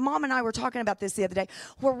home, and Mom and I were talking about this the other day,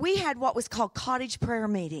 where we had what was called cottage prayer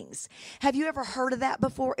meetings. Have you ever heard of that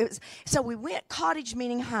before? So we went cottage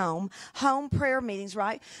meeting home prayer meetings,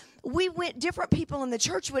 right? We went, different people in the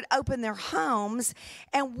church would open their homes,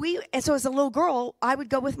 and so as a little girl, I would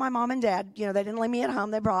go with my mom and dad. They didn't leave me at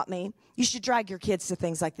home. They brought me. You should drag your kids to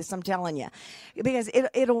things like this, I'm telling you, because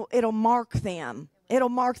it'll mark them. It'll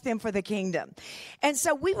mark them for the kingdom. And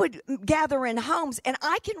so we would gather in homes, and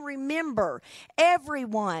I can remember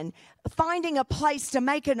everyone finding a place to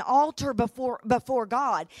make an altar before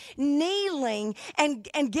God, kneeling and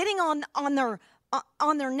getting on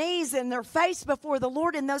their knees and their face before the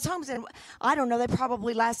Lord in those homes. And I don't know, they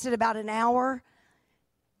probably lasted about an hour.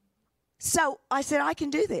 So I said, I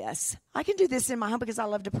can do this. I can do this in my home because I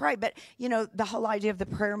love to pray. But, the whole idea of the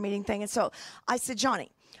prayer meeting thing. And so I said,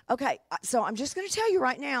 Johnny, okay, so I'm just going to tell you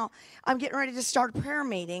right now, I'm getting ready to start a prayer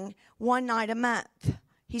meeting one night a month.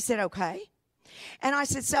 He said, okay. And I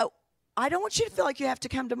said, so I don't want you to feel like you have to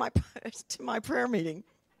come to my prayer meeting.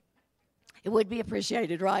 It would be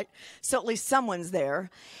appreciated, right? So at least someone's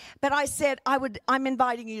there. But I said, I'm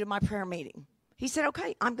inviting you to my prayer meeting. He said,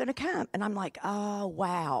 okay, I'm going to come. And I'm like, oh,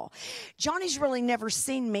 wow. Johnny's really never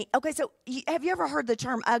seen me. Okay, so have you ever heard the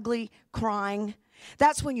term ugly crying?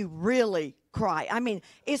 That's when you really cry. I mean,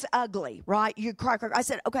 it's ugly, right? You cry. I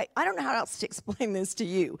said, okay, I don't know how else to explain this to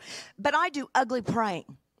you, but I do ugly praying.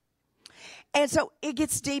 And so it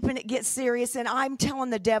gets deep and it gets serious, and I'm telling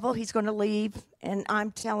the devil he's going to leave, and I'm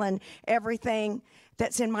telling everything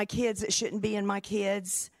that's in my kids that shouldn't be in my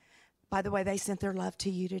kids. By the way, they sent their love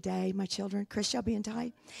to you today, my children. Chris, Shelby, and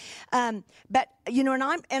Ty. But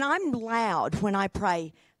and I'm loud when I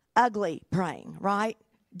pray, ugly praying, right?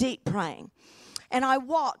 Deep praying. And I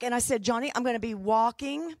walk, and I said, Johnny, I'm going to be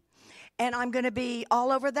walking, and I'm going to be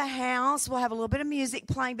all over the house. We'll have a little bit of music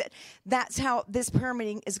playing, but that's how this prayer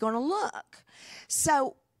meeting is going to look.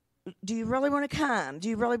 So, do you really want to come?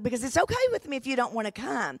 Because it's okay with me if you don't want to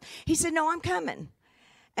come. He said, no, I'm coming.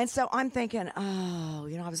 And so I'm thinking,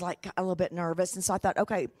 I was like a little bit nervous. And so I thought,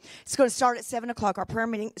 okay, it's going to start at 7 o'clock. Our prayer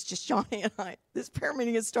meeting, it's just Johnny and I. This prayer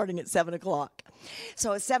meeting is starting at 7 o'clock.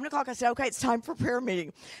 So at 7 o'clock, I said, okay, it's time for prayer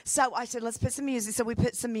meeting. So I said, let's put some music. So we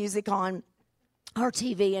put some music on our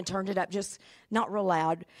TV and turned it up, just not real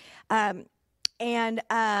loud. But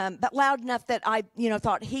loud enough that I,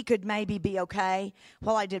 thought he could maybe be okay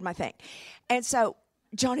while I did my thing. And so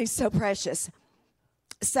Johnny's so precious.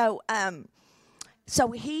 So I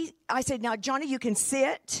said, now, Johnny, you can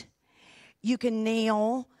sit, you can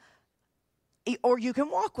kneel, or you can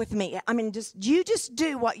walk with me. I mean, you just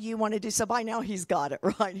do what you want to do. So by now he's got it,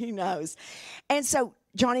 right? He knows. And so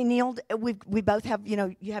Johnny kneeled. We both have,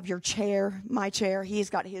 you have your chair, my chair. He's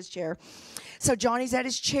got his chair. So Johnny's at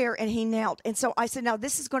his chair, and he knelt. And so I said, now,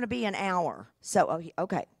 this is going to be an hour. So,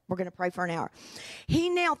 okay, we're going to pray for an hour. He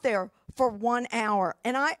knelt there for 1 hour.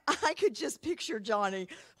 And I could just picture Johnny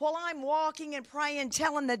while I'm walking and praying,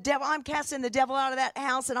 telling the devil, I'm casting the devil out of that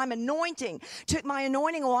house, and I'm anointing. Took my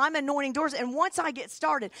anointing oil, I'm anointing doors. And once I get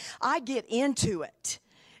started, I get into it.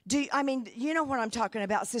 You know what I'm talking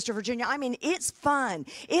about, Sister Virginia. I mean, it's fun.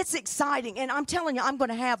 It's exciting. And I'm telling you, I'm going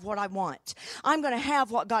to have what I want. I'm going to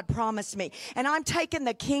have what God promised me. And I'm taking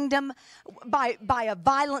the kingdom by a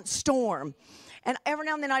violent storm. And every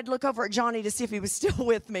now and then I'd look over at Johnny to see if he was still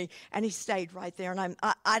with me. And he stayed right there. And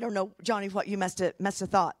I don't know, Johnny, what you must have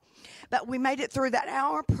thought. But we made it through that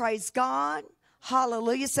hour. Praise God.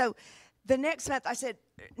 Hallelujah. So the next month I said,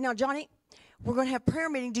 now, Johnny, we're going to have prayer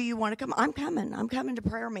meeting. Do you want to come? I'm coming. I'm coming to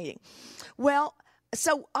prayer meeting. Well,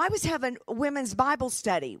 so I was having women's Bible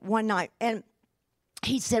study one night, and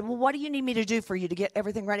he said, well, what do you need me to do for you to get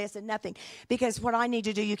everything ready? I said, nothing, because what I need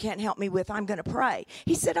to do, you can't help me with. I'm going to pray.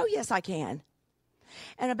 He said, oh, yes, I can.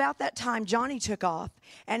 And about that time, Johnny took off,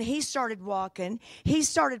 and he started walking. He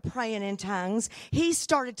started praying in tongues. He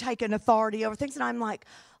started taking authority over things. And I'm like,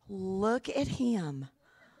 look at him.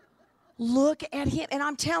 Look at him. And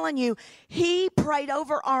I'm telling you, he prayed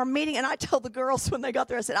over our meeting. And I told the girls when they got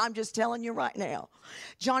there, I said, I'm just telling you right now.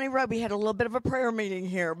 Johnny Roby had a little bit of a prayer meeting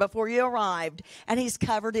here before you arrived, and he's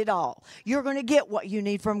covered it all. You're going to get what you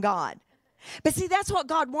need from God. But see, that's what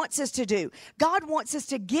God wants us to do. God wants us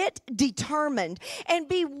to get determined and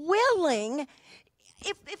be willing.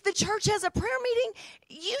 If the church has a prayer meeting,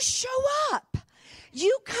 you show up.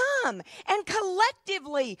 You come, and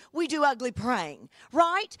collectively we do ugly praying,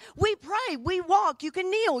 right? We pray, we walk, you can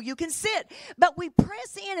kneel, you can sit, but we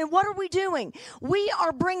press in, and what are we doing? We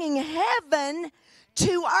are bringing heaven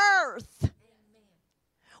to earth.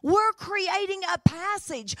 We're creating a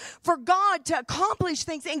passage for God to accomplish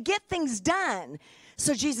things and get things done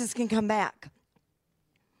so Jesus can come back.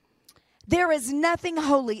 There is nothing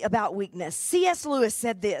holy about weakness. C.S. Lewis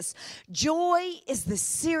said this, joy is the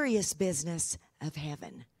serious business of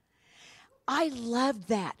heaven. I loved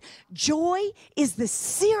that. Joy is the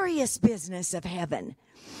serious business of heaven.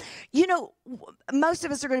 You know, most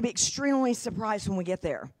of us are going to be extremely surprised when we get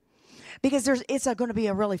there, because it's going to be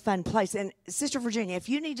a really fun place. And Sister Virginia, if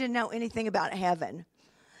you need to know anything about heaven,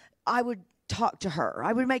 I would talk to her.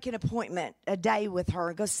 I would make an appointment, a day with her,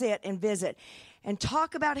 and go sit and visit and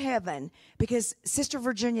talk about heaven, because Sister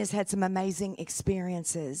Virginia's had some amazing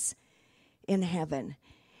experiences in heaven.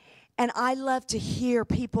 And I love to hear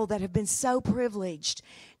people that have been so privileged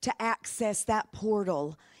to access that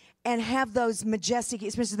portal and have those majestic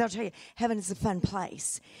experiences. They'll tell you, heaven is a fun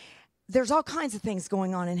place. There's all kinds of things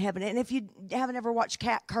going on in heaven. And if you haven't ever watched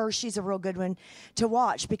Kat Kerr, she's a real good one to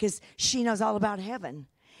watch, because she knows all about heaven.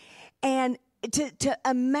 And to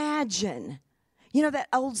imagine, you know that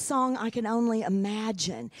old song, I Can Only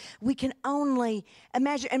Imagine. We can only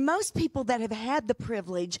imagine. And most people that have had the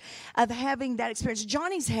privilege of having that experience,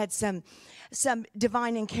 Johnny's had some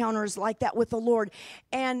divine encounters like that with the Lord.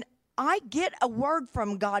 And I get a word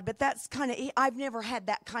from God, but that's I've never had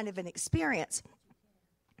that kind of an experience.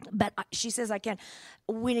 But she says,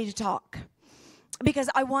 we need to talk. Because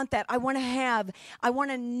I want that. I want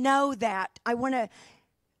to know that. I want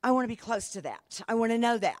to be close to that. I want to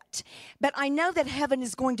know that. But I know that heaven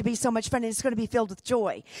is going to be so much fun, and it's going to be filled with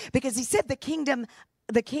joy. Because he said the kingdom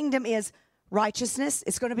is righteousness.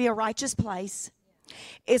 It's going to be a righteous place.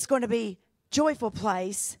 It's going to be a joyful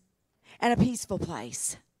place and a peaceful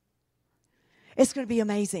place. It's going to be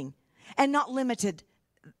amazing. And not limited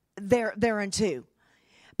thereunto,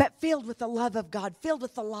 but filled with the love of God, filled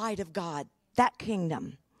with the light of God, that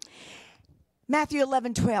kingdom. Matthew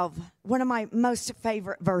 11:12, one of my most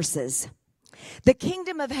favorite verses. The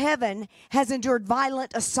kingdom of heaven has endured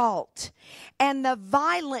violent assault, and the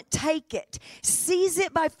violent take it, seize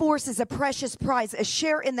it by force as a precious prize. A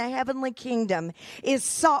share in the heavenly kingdom is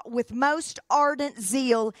sought with most ardent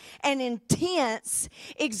zeal and intense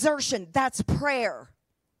exertion. That's prayer.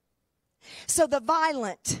 So the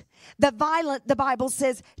violent, the Bible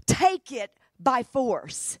says, take it by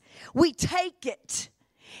force. We take it.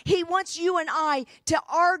 He wants you and I to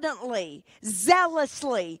ardently,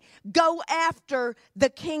 zealously go after the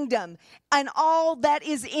kingdom and all that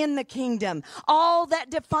is in the kingdom, all that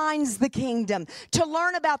defines the kingdom, to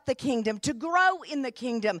learn about the kingdom, to grow in the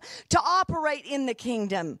kingdom, to operate in the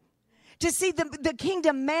kingdom, to see the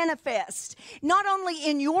kingdom manifest, not only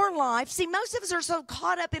in your life. See, most of us are so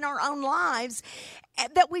caught up in our own lives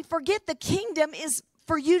that we forget the kingdom is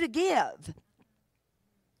for you to give.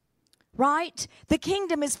 Right? The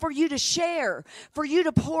kingdom is for you to share, for you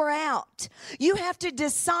to pour out. You have to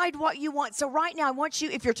decide what you want. So right now, I want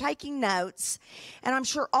you, if you're taking notes, and I'm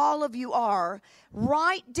sure all of you are,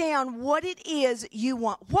 write down what it is you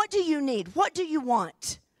want. What do you need? What do you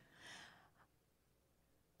want?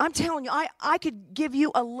 I'm telling you, I could give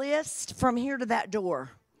you a list from here to that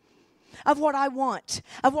door of what I want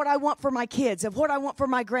for my kids, of what I want for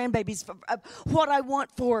my grandbabies, of what I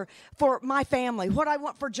want for my family, what I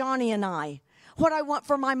want for Johnny and I, what I want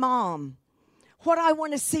for my mom, what I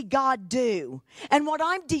want to see God do, and what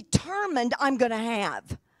I'm determined I'm going to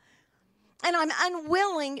have. And I'm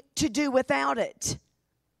unwilling to do without it.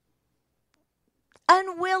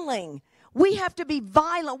 Unwilling. We have to be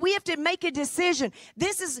violent. We have to make a decision.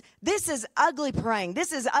 This is ugly praying.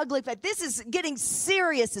 This is ugly faith. This is getting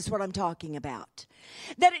serious is what I'm talking about.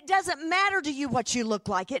 That it doesn't matter to you what you look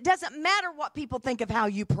like. It doesn't matter what people think of how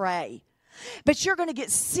you pray. But you're going to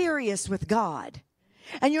get serious with God.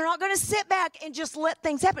 And you're not going to sit back and just let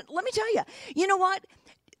things happen. Let me tell you, you know what?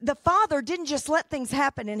 The Father didn't just let things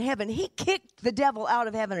happen in heaven. He kicked the devil out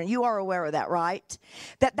of heaven, and you are aware of that, right?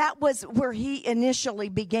 That was where he initially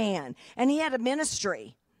began. And he had a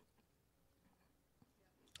ministry.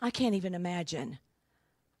 I can't even imagine.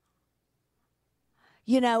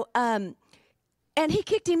 You know, and he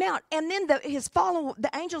kicked him out. And then the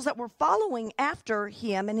angels that were following after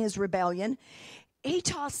him in his rebellion, he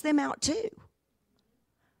tossed them out too.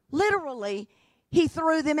 Literally, he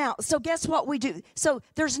threw them out. So guess what we do? So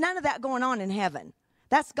there's none of that going on in heaven.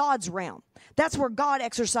 That's God's realm. That's where God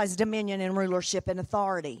exercises dominion and rulership and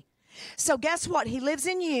authority. So guess what? He lives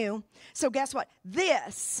in you. So guess what?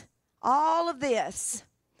 All of this,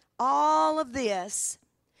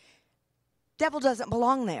 devil doesn't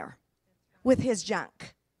belong there with his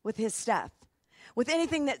junk, with his stuff, with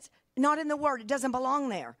anything that's not in the Word. It doesn't belong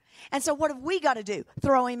there. And so what have we got to do?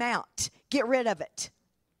 Throw him out. Get rid of it.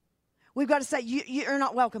 We've got to say, you're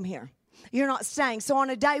not welcome here. You're not staying. So on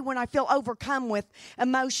a day when I feel overcome with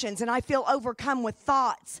emotions and I feel overcome with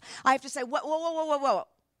thoughts, I have to say, whoa.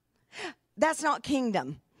 That's not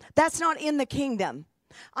kingdom. That's not in the kingdom.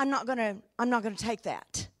 I'm not gonna take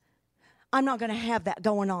that. I'm not going to have that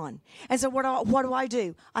going on. And so what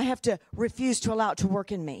do? I have to refuse to allow it to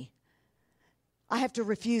work in me. I have to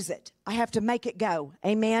refuse it. I have to make it go.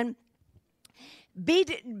 Amen? Be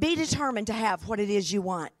determined to have what it is you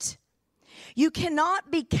want. You cannot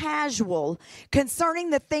be casual concerning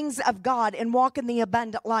the things of God and walk in the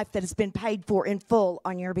abundant life that has been paid for in full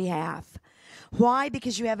on your behalf. Why?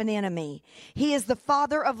 Because you have an enemy. He is the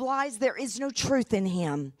father of lies. There is no truth in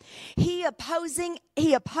him. He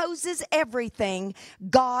opposes everything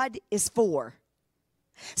God is for.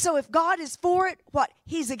 So if God is for it, what?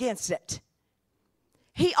 He's against it.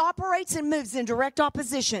 He operates and moves in direct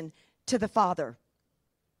opposition to the Father.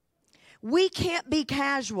 We can't be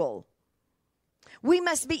casual. We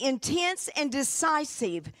must be intense and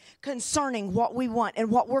decisive concerning what we want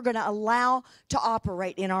and what we're going to allow to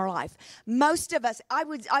operate in our life. Most of us, I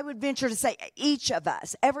would venture to say each of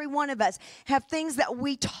us, every one of us, have things that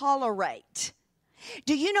we tolerate.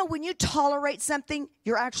 Do you know when you tolerate something,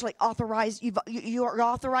 you're actually you're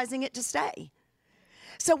authorizing it to stay?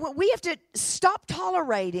 So we have to stop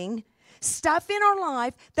tolerating stuff in our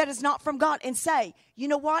life that is not from God and say, you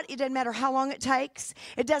know what? It doesn't matter how long it takes.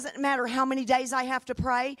 It doesn't matter how many days I have to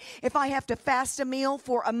pray. If I have to fast a meal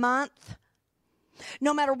for a month,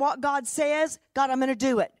 no matter what God says, God, I'm going to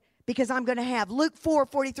do it because I'm going to have. Luke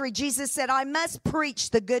 4:43, Jesus said, I must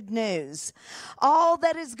preach the good news. All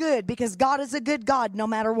that is good because God is a good God no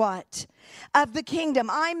matter what. Of the kingdom.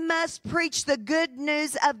 I must preach the good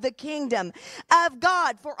news of the kingdom of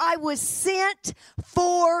God, for I was sent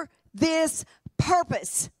for this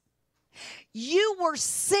purpose. You were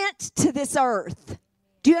sent to this earth.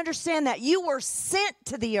 Do you understand that? You were sent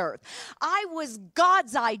to the earth. I was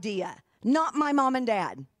God's idea, not my mom and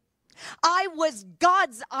dad. I was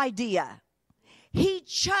God's idea. He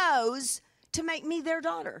chose to make me their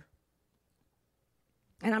daughter.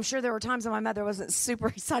 And I'm sure there were times when my mother wasn't super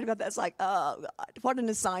excited about that. It's like, oh, God, what an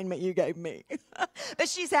assignment you gave me. But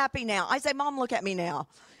she's happy now. I say, Mom, look at me now.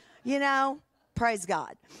 You know, praise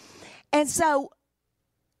God. And so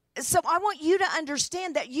I want you to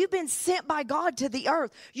understand that you've been sent by God to the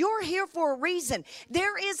earth. You're here for a reason.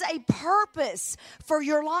 There is a purpose for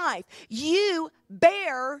your life. You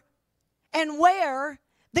bear and wear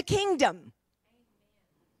the kingdom.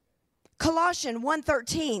 Colossians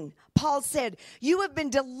 1:13, Paul said, you have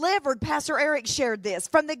been delivered, Pastor Eric shared this,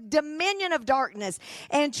 from the dominion of darkness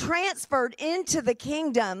and transferred into the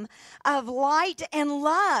kingdom of light and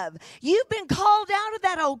love. You've been called out of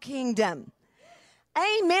that old kingdom.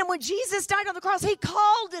 Amen. When Jesus died on the cross, he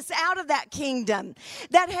called us out of that kingdom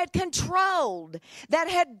that had controlled, that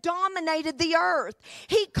had dominated the earth.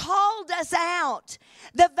 He called us out.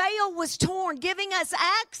 The veil was torn, giving us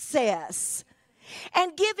access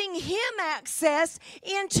and giving him access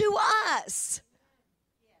into us.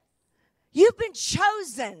 You've been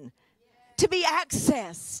chosen to be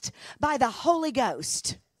accessed by the Holy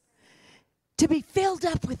Ghost, to be filled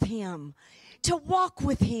up with him, to walk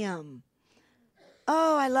with him.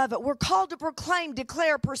 Oh, I love it. We're called to proclaim,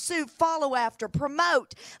 declare, pursue, follow after,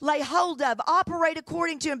 promote, lay hold of, operate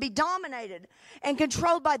according to, and be dominated and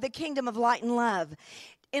controlled by the kingdom of light and love.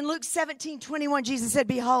 In Luke 17:21, Jesus said,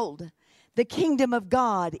 behold, the kingdom of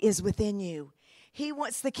God is within you. He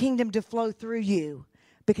wants the kingdom to flow through you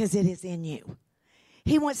because it is in you.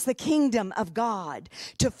 He wants the kingdom of God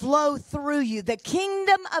to flow through you. The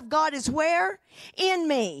kingdom of God is where? In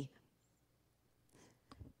me.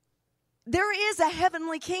 There is a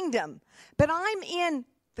heavenly kingdom, but I'm in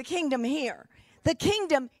the kingdom here. The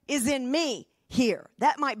kingdom is in me here.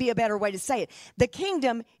 That might be a better way to say it. The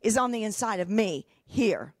kingdom is on the inside of me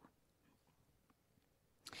here.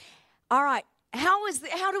 All right.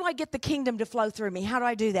 How do I get the kingdom to flow through me? How do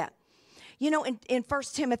I do that? You know, in 1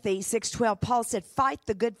 Timothy 6:12, Paul said, fight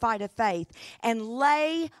the good fight of faith and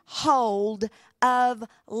lay hold of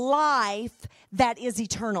life that is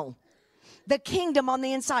eternal. The kingdom on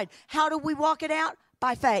the inside. How do we walk it out?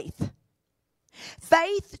 By faith.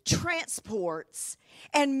 Faith transports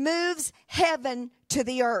and moves heaven to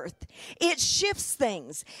the earth. It shifts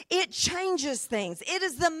things. It changes things. It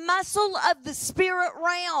is the muscle of the spirit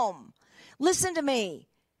realm. Listen to me.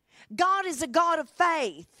 God is a God of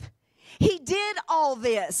faith. He did all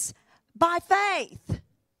this by faith.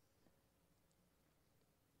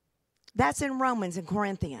 That's in Romans and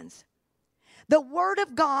Corinthians. The Word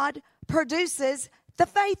of God produces the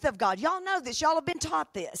faith of God. Y'all know this. Y'all have been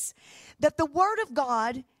taught this. That the Word of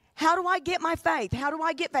God, how do I get my faith? How do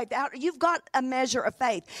I get faith? You've got a measure of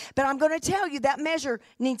faith. But I'm going to tell you that measure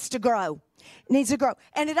needs to grow. It needs to grow.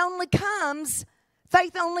 And it only comes...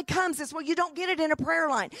 Faith only comes this way. You don't get it in a prayer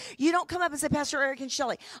line. You don't come up and say, Pastor Eric and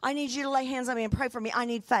Shelley, I need you to lay hands on me and pray for me. I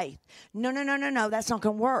need faith. No. That's not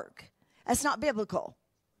going to work. That's not biblical.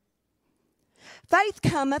 Faith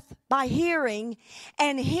cometh by hearing,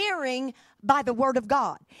 and hearing by the Word of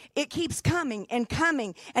God. It keeps coming and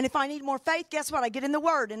coming. And if I need more faith, guess what? I get in the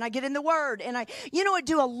Word, and I get in the Word. And it'd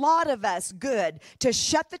do a lot of us good to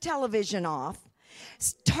shut the television off,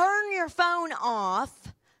 turn your phone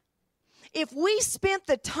off. If we spent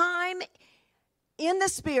the time in the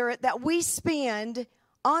Spirit that we spend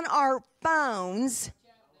on our phones,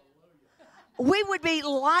 we would be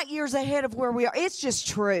light years ahead of where we are. It's just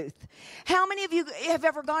truth. How many of you have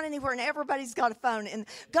ever gone anywhere and everybody's got a phone and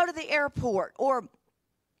go to the airport? Or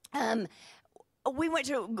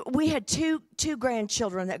we had two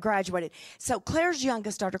grandchildren that graduated. So Claire's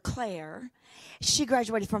youngest daughter, Claire, she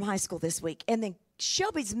graduated from high school this week. And then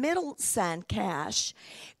Shelby's middle son, Cash,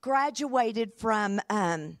 graduated from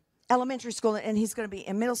elementary school, and he's going to be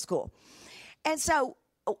in middle school. And so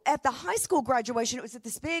at the high school graduation, it was at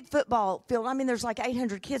this big football field. I mean, there's like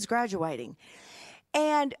 800 kids graduating.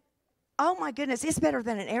 And, oh, my goodness, it's better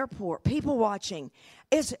than an airport. People watching.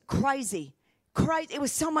 It's crazy. It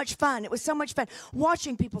was so much fun. It was so much fun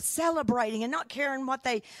watching people celebrating and not caring what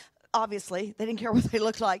they... Obviously, they didn't care what they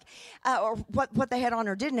looked like or what they had on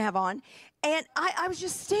or didn't have on. And I was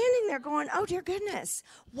just standing there going, oh, dear goodness,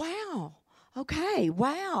 wow, okay,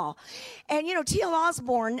 wow. And, T.L.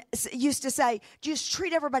 Osborne used to say, just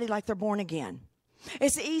treat everybody like they're born again.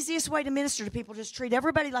 It's the easiest way to minister to people, just treat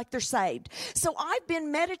everybody like they're saved. So I've been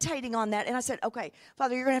meditating on that, and I said, okay,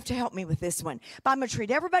 Father, you're going to have to help me with this one. But I'm going to treat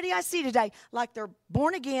everybody I see today like they're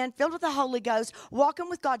born again, filled with the Holy Ghost, walking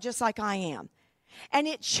with God just like I am. And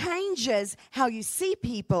it changes how you see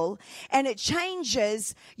people, and it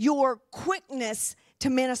changes your quickness to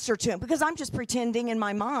minister to them. Because I'm just pretending in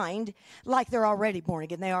my mind like they're already born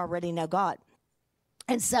again. They already know God.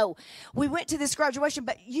 And so we went to this graduation,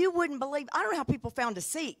 but you wouldn't believe, I don't know how people found a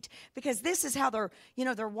seat, because this is how they're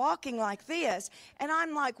walking like this. And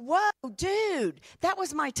I'm like, whoa, dude, that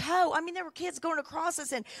was my toe. I mean, there were kids going across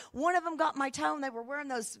us, and one of them got my toe, and they were wearing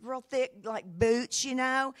those real thick, like, boots,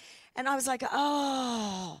 And I was like,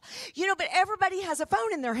 oh, but everybody has a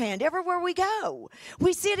phone in their hand everywhere we go.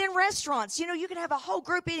 We see it in restaurants. You can have a whole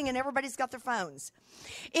group eating and everybody's got their phones.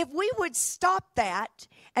 If we would stop that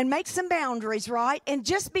and make some boundaries, right, and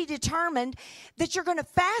just be determined that you're going to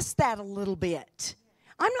fast that a little bit.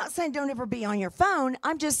 I'm not saying don't ever be on your phone.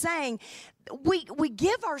 I'm just saying we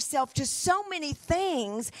give ourselves to so many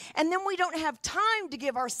things, and then we don't have time to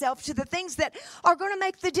give ourselves to the things that are going to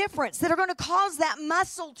make the difference, that are going to cause that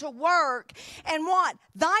muscle to work. And what?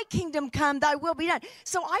 Thy kingdom come, thy will be done.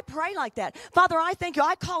 So I pray like that. Father, I thank you.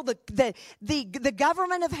 I call the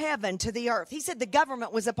government of heaven to the earth. He said the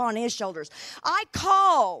government was upon his shoulders. I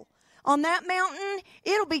call on that mountain,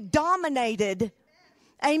 it'll be dominated,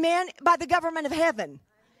 amen, by the government of heaven.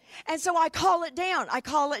 And so I call it down. I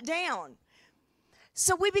call it down.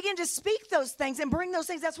 So we begin to speak those things and bring those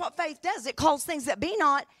things. That's what faith does. It calls things that be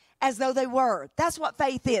not as though they were. That's what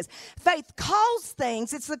faith is. Faith calls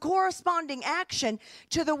things. It's the corresponding action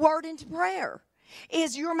to the word into prayer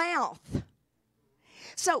is your mouth.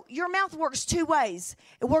 So your mouth works two ways.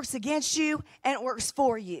 It works against you and it works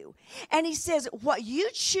for you. And he says what you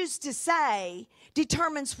choose to say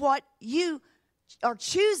determines what you are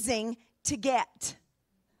choosing to get.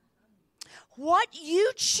 What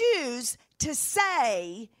you choose to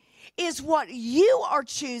say is what you are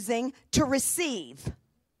choosing to receive.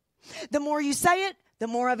 The more you say it, the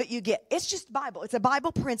more of it you get. It's just Bible. It's a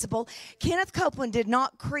Bible principle. Kenneth Copeland did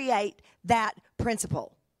not create that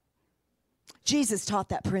principle. Jesus taught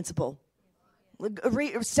that principle.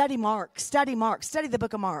 Study Mark. Study the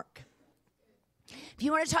book of Mark. If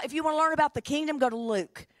you want to learn about the kingdom, go to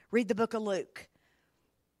Luke. Read the book of Luke.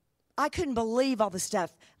 I couldn't believe all the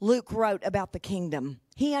stuff Luke wrote about the kingdom.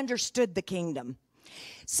 He understood the kingdom.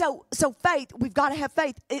 So faith, we've got to have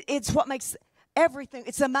faith. It's what makes everything.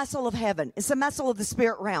 It's the muscle of heaven. It's the muscle of the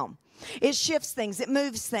spirit realm. It shifts things. It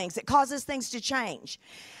moves things. It causes things to change.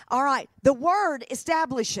 All right. The word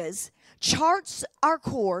establishes, charts our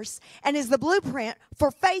course, and is the blueprint for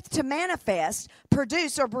faith to manifest,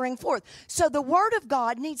 produce, or bring forth. So the word of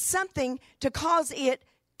God needs something to cause it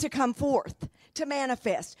to come forth, to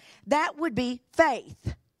manifest. That would be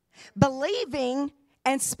faith. Believing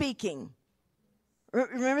and speaking.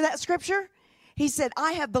 Remember that scripture? He said,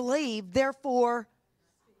 I have believed, therefore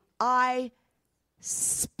I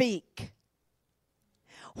speak.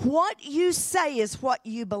 What you say is what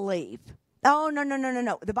you believe. Oh,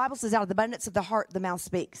 no. The Bible says out of the abundance of the heart, the mouth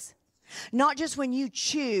speaks. Not just when you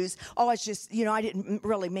choose, it's just, I didn't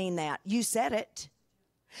really mean that. You said it.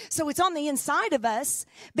 So it's on the inside of us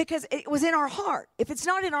because it was in our heart. If it's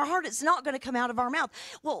not in our heart, it's not going to come out of our mouth.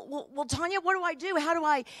 Well, Tanya, what do I do? How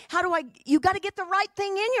do I, you got to get the right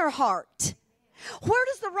thing in your heart. Where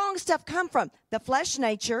does the wrong stuff come from? The flesh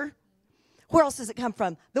nature. Where else does it come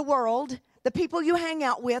from? The world, the people you hang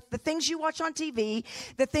out with, the things you watch on TV,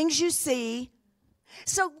 the things you see.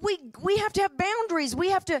 So we have to have boundaries. We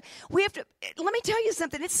have to, let me tell you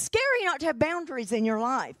something. It's scary not to have boundaries in your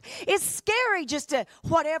life. It's scary just to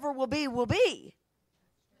whatever will be, will be.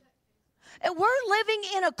 And we're living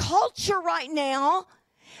in a culture right now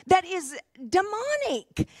that is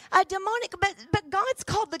demonic. But God's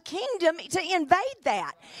called the kingdom to invade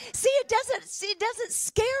that. See, it doesn't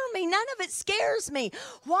scare me. None of it scares me.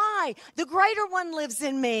 Why? The greater one lives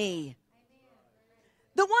in me.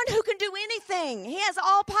 The one who can do anything. He has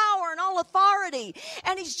all power and all authority.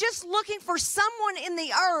 And he's just looking for someone in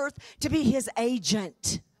the earth to be his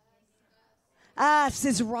agent. This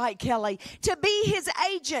is right, Kelly. To be his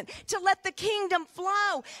agent, to let the kingdom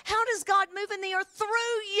flow. How does God move in the earth? Through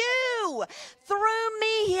you. Through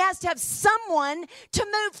me. He has to have someone to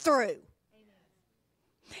move through.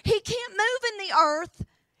 He can't move in the earth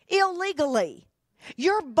illegally.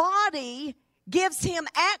 Your body gives him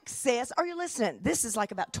access. Are you listening? This is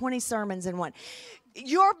like about 20 sermons in one.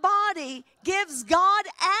 Your body gives God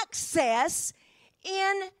access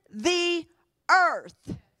in the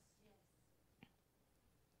earth.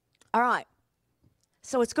 All right.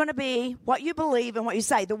 So it's going to be what you believe and what you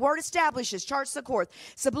say. The word establishes, charts the course.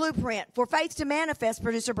 It's a blueprint for faith to manifest,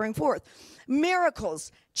 produce, or bring forth.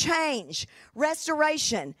 Miracles, change,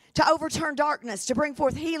 restoration, to overturn darkness, to bring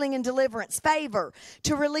forth healing and deliverance, favor,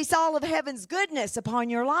 to release all of heaven's goodness upon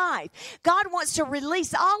your life. God wants to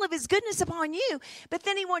release all of his goodness upon you, but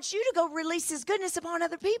then he wants you to go release his goodness upon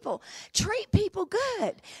other people. Treat people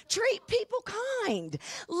good. Treat people kind.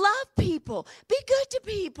 Love people. Be good to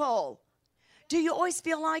people. Do you always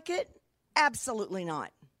feel like it? Absolutely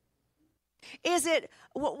not. Is it,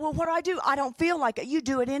 well, what do I do? I don't feel like it. You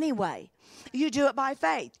do it anyway. You do it by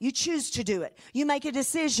faith. You choose to do it. You make a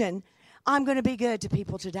decision. I'm going to be good to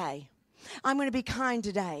people today. I'm going to be kind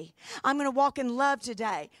today. I'm going to walk in love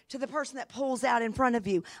today to the person that pulls out in front of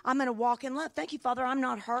you. I'm going to walk in love. Thank you, Father. I'm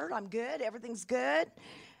not hurt. I'm good. Everything's good.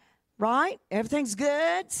 Right? Everything's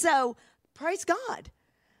good. So praise God.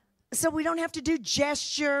 So we don't have to do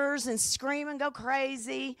gestures and scream and go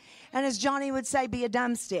crazy. And as Johnny would say, be a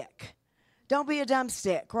dumb stick. Don't be a dumb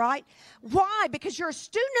stick, right? Why? Because you're a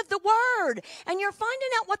student of the Word and you're finding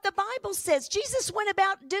out what the Bible says. Jesus went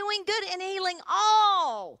about doing good and healing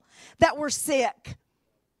all that were sick.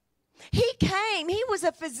 He came. He was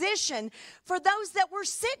a physician for those that were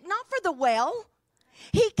sick, not for the well.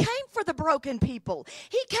 He came for the broken people.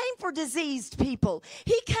 He came for diseased people.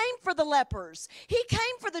 He came for the lepers. He came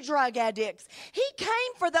for the drug addicts. He came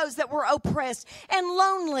for those that were oppressed and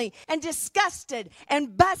lonely and disgusted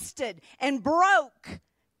and busted and broke.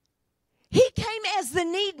 He came as the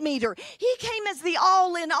need meter. He came as the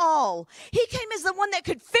all in all. He came as the one that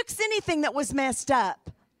could fix anything that was messed up.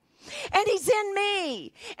 And he's in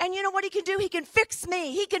me. And you know what he can do? He can fix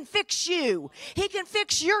me. He can fix you. He can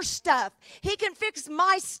fix your stuff. He can fix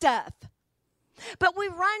my stuff. But we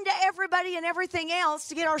run to everybody and everything else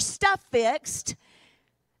to get our stuff fixed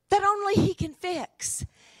that only he can fix,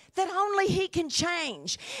 that only he can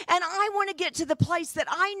change. And I want to get to the place that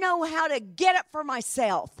I know how to get it for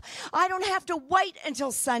myself. I don't have to wait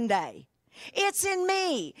until Sunday. It's in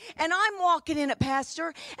me, and I'm walking in it,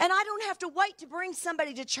 Pastor, and I don't have to wait to bring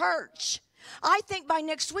somebody to church. I think by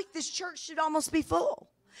next week this church should almost be full.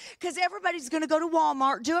 Because everybody's going to go to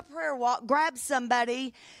Walmart, do a prayer walk, grab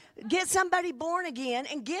somebody, get somebody born again,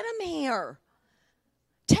 and get them here.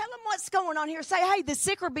 Tell them what's going on here. Say, hey, the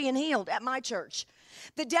sick are being healed at my church.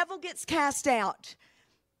 The devil gets cast out.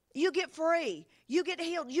 You get free. You get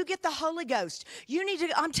healed. You get the Holy Ghost.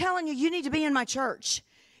 I'm telling you, you need to be in my church.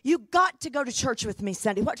 You got to go to church with me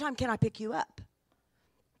Sunday. What time can I pick you up?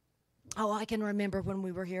 Oh, I can remember when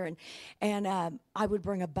we were here, and I would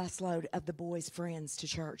bring a busload of the boys' friends to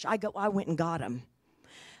church. I went and got them.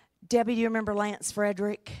 Debbie, do you remember Lance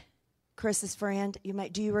Frederick, Chris's friend?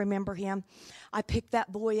 Do you remember him? I picked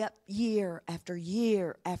that boy up year after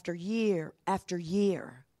year after year after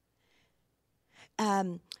year.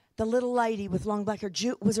 The little lady with long black hair,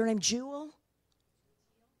 was her name Jewel?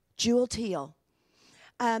 Jewel Teal.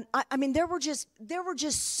 I mean, there were just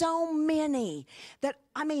so many that,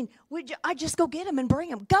 I just go get them and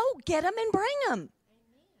bring them. Go get them and bring them. Amen.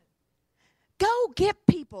 Go get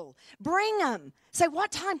people. Bring them. Say,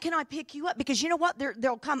 what time can I pick you up? Because you know what?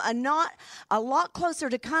 They'll come a lot closer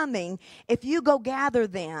to coming if you go gather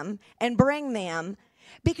them and bring them.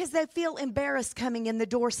 Because they feel embarrassed coming in the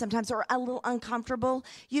door sometimes, or a little uncomfortable.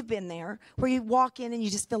 You've been there, where you walk in and you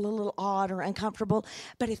just feel a little odd or uncomfortable.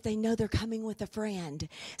 But if they know they're coming with a friend,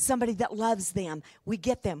 somebody that loves them, we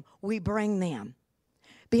get them, we bring them.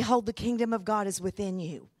 Behold, the kingdom of God is within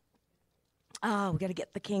you. Oh, we got to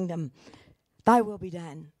get the kingdom. Thy will be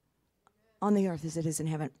done on the earth as it is in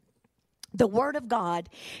heaven. The Word of God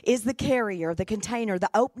is the carrier, the container, the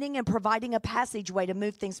opening and providing a passageway to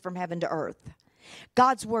move things from heaven to earth.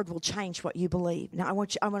 God's Word will change what you believe. Now, I want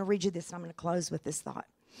to read you this, and I'm going to close with this thought.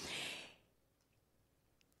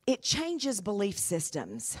 It changes belief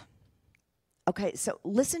systems. Okay, so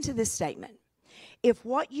listen to this statement. If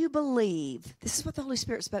what you believe, this is what the Holy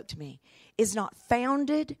Spirit spoke to me, is not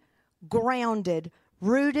founded, grounded,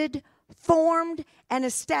 rooted, formed, and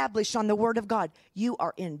established on the Word of God, you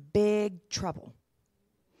are in big trouble.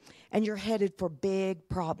 And you're headed for big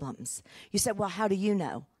problems. You said, well, how do you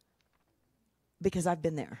know? Because I've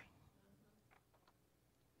been there.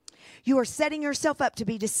 You are setting yourself up to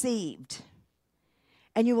be deceived,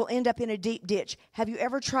 and you will end up in a deep ditch. Have you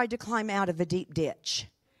ever tried to climb out of a deep ditch?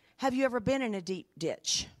 Have you ever been in a deep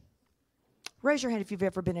ditch? Raise your hand if you've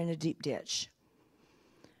ever been in a deep ditch.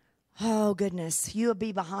 Oh, goodness. You'll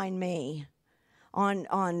be behind me on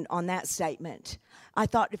that statement. I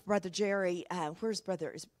thought if Brother Jerry, where's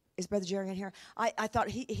Brother? Is Brother Jerry in here? I thought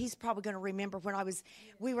he's probably going to remember when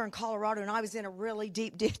we were in Colorado, and I was in a really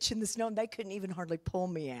deep ditch in the snow, and they couldn't even hardly pull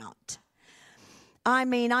me out. I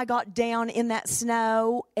mean, I got down in that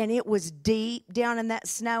snow, and it was deep down in that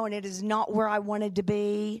snow, and it is not where I wanted to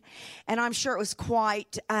be. And I'm sure it was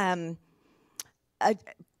quite a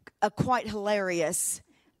quite hilarious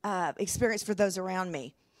experience for those around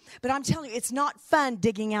me. But I'm telling you, it's not fun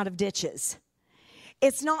digging out of ditches.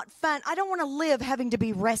 It's not fun. I don't want to live having to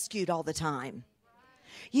be rescued all the time.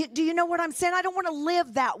 Do you know what I'm saying? I don't want to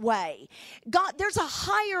live that way. God, there's a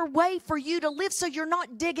higher way for you to live so you're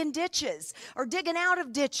not digging ditches or digging out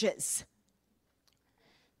of ditches.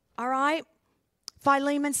 All right?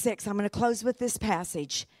 Philemon 6. I'm going to close with this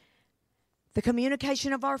passage. The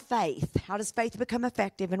communication of our faith. How does faith become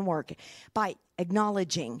effective and work? By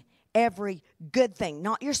acknowledging every good thing,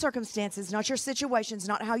 not your circumstances, not your situations,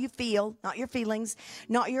 not how you feel, not your feelings,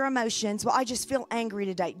 not your emotions. Well, I just feel angry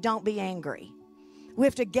today. Don't be angry. We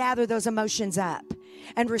have to gather those emotions up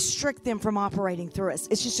and restrict them from operating through us.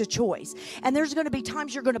 It's just a choice. And there's going to be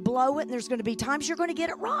times you're going to blow it, and there's going to be times you're going to get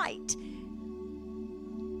it right.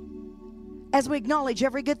 As we acknowledge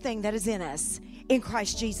every good thing that is in us in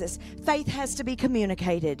Christ Jesus, faith has to be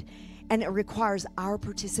communicated, and it requires our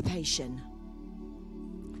participation.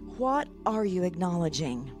 What are you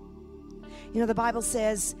acknowledging? You know, the Bible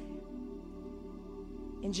says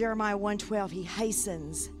in Jeremiah 1:12, he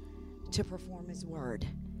hastens to perform his word.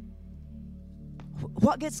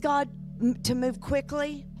 What gets God to move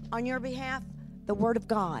quickly on your behalf? The word of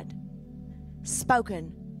God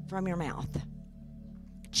spoken from your mouth.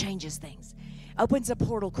 Changes things. Opens a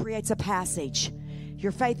portal, creates a passage.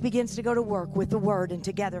 Your faith begins to go to work with the word, and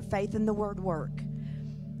together faith and the word work.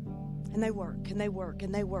 And they work, and they work,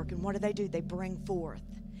 and they work. And what do? They bring forth.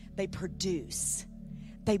 They produce.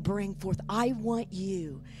 They bring forth. I want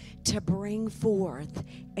you to bring forth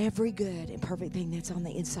every good and perfect thing that's on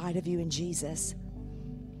the inside of you in Jesus.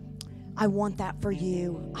 I want that for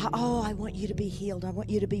you. I want you to be healed. I want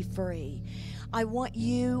you to be free. I want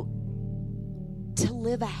you to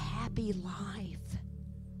live a happy life.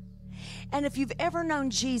 And if you've ever known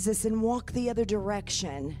Jesus and walked the other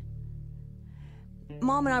direction,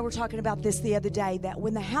 Mom and I were talking about this the other day, that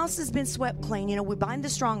when the house has been swept clean, you know, we bind the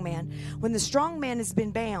strong man. When the strong man has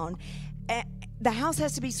been bound, the house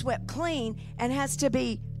has to be swept clean and has to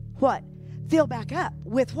be, what? Filled back up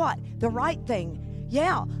with what? The right thing.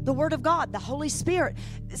 Yeah, the Word of God, the Holy Spirit.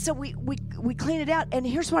 So we clean it out, and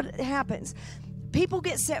here's what happens. People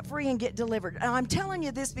get set free and get delivered. And I'm telling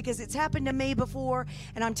you this because it's happened to me before,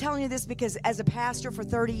 and I'm telling you this because as a pastor for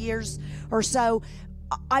 30 years or so,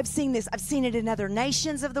 I've seen this. I've seen it in other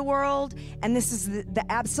nations of the world, and this is the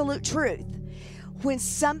absolute truth. When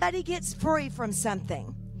somebody gets free from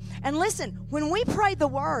something, and listen, when we pray the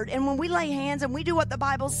word and when we lay hands and we do what the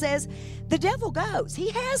Bible says, the devil goes.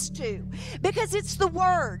 He has to, because it's the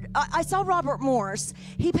word. I saw Robert Morris.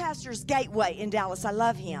 He pastors Gateway in Dallas. I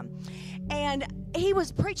love him. And he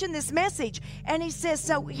was preaching this message, and he says,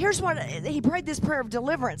 so here's what, he prayed this prayer of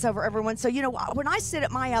deliverance over everyone. So, you know, when I sit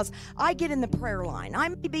at my house, I get in the prayer line. I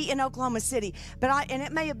may be in Oklahoma City, and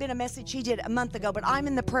it may have been a message he did a month ago, but I'm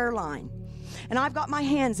in the prayer line. And I've got my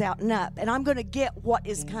hands out and up, and I'm going to get what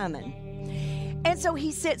is coming. And so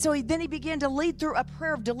he said, then he began to lead through a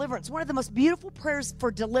prayer of deliverance, one of the most beautiful prayers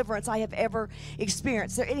for deliverance I have ever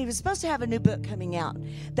experienced. And he was supposed to have a new book coming out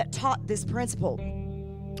that taught this principle.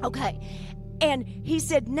 Okay, and he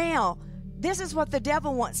said, now, this is what the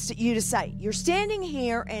devil wants you to say. You're standing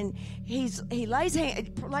here, and he lays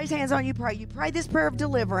hands on you, you pray this prayer of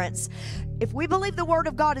deliverance. If we believe the word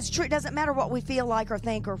of God is true, it doesn't matter what we feel like or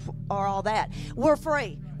think or all that. We're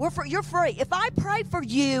free. You're free. If I pray for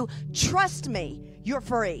you, trust me, you're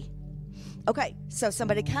free. Okay, so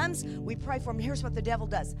somebody comes, we pray for them. Here's what the devil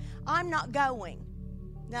does. I'm not going.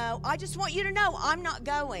 No, I just want you to know I'm not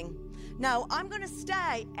going. No, I'm going to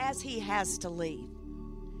stay as he has to leave.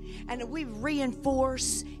 And we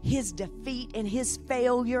reinforce his defeat and his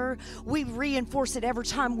failure. We reinforce it every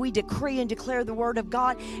time we decree and declare the word of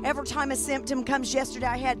God. Every time a symptom comes. Yesterday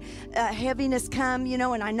I had heaviness come, you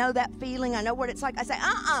know, and I know that feeling. I know what it's like. I say,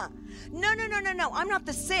 No. I'm not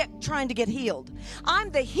the sick trying to get healed.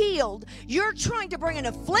 I'm the healed. You're trying to bring an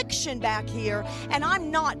affliction back here, and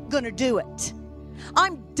I'm not going to do it.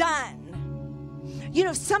 I'm done. You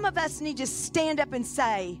know, some of us need to stand up and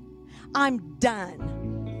say, I'm done.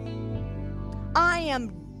 I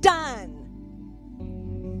am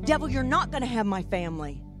done. Devil, you're not going to have my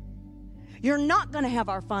family. You're not going to have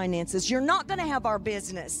our finances. You're not going to have our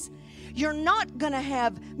business. You're not going to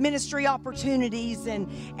have ministry opportunities and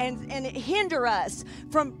hinder us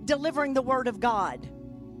from delivering the word of God.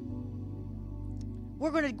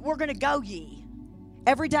 We're going to go ye.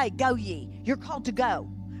 Every day, go ye. You're called to go.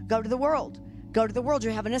 Go to the world. Go to the world.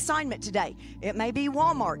 You have an assignment today. It may be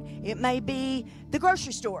Walmart. It may be the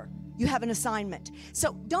grocery store. You have an assignment.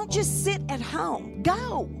 So don't just sit at home.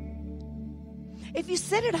 Go. If you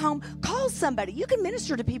sit at home, call somebody. You can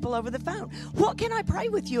minister to people over the phone. What can I pray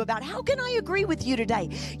with you about? How can I agree with you today?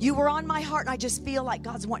 You were on my heart, and I just feel like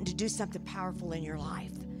God's wanting to do something powerful in your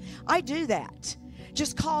life. I do that.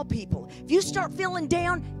 Just call people. If you start feeling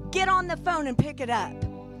down, get on the phone and pick it up.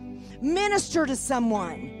 Minister to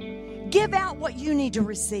someone. Give out what you need to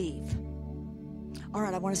receive. All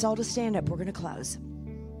right, I want us all to stand up. We're going to close.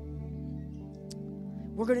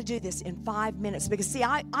 We're going to do this in 5 minutes because, see,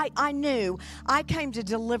 I knew I came to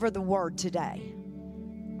deliver the word today.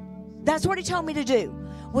 That's what he told me to do,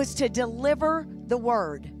 was to deliver the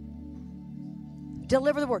word.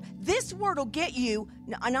 Deliver the word. This word will get you,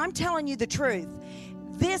 and I'm telling you the truth.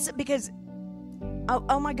 This, because,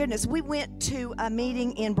 oh my goodness, we went to a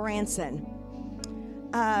meeting in Branson.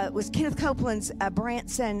 It was Kenneth Copeland's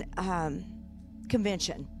Branson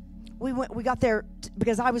convention. We got there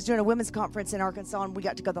because I was doing a women's conference in Arkansas, and we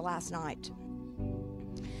got to go the last night.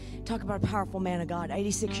 Talk about a powerful man of God,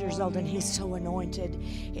 86 years old, and he's so anointed.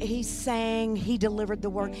 He sang, he delivered the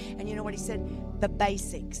word, and you know what he said? The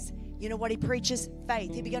basics. You know what he preaches?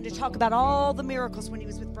 Faith. He began to talk about all the miracles when he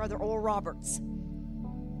was with Brother Oral Roberts.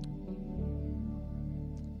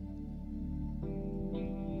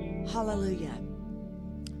 Hallelujah.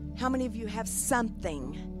 How many of you have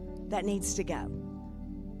something that needs to go?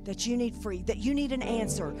 That you need free, that you need an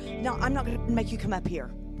answer? No, I'm not going to make you come up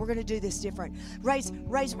here. We're going to do this different. Raise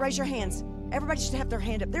your hands. Everybody should have their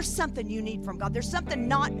hand up. There's something you need from God. There's something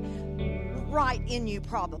not right in you,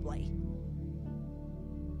 probably.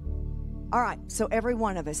 All right, so every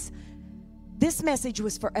one of us. This message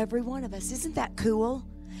was for every one of us. Isn't that cool?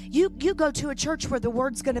 You go to a church where the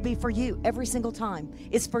word's going to be for you every single time.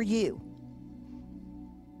 It's for you.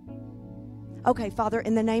 Okay, Father,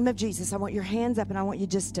 in the name of Jesus, I want your hands up, and I want you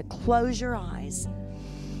just to close your eyes.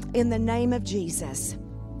 In the name of Jesus.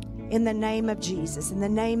 In the name of Jesus. In the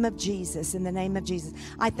name of Jesus. In the name of Jesus.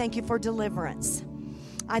 I thank you for deliverance.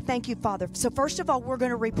 I thank you, Father. So first of all, we're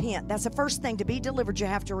going to repent. That's the first thing. To be delivered, you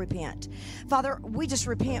have to repent. Father, we just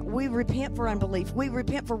repent. We repent for unbelief. We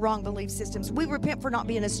repent for wrong belief systems. We repent for not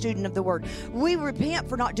being a student of the Word. We repent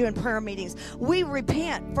for not doing prayer meetings. We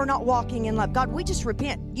repent for not walking in love. God, we just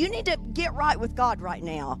repent. You need to get right with God right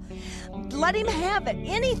now. Let Him have it.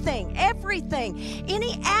 Anything, everything,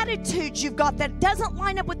 any attitude you've got that doesn't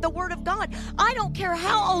line up with the Word of God. I don't care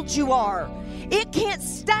how old you are. It can't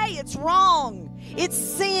stay. It's wrong. It's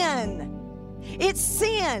sin. It's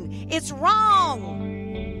sin. It's wrong.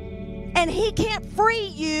 And He can't free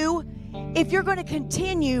you if you're going to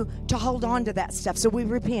continue to hold on to that stuff. So we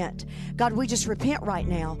repent. God, we just repent right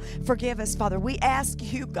now. Forgive us, Father. We ask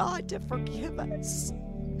you, God, to forgive us.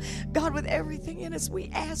 God, with everything in us, we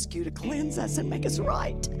ask you to cleanse us and make us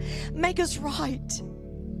right. Make us right.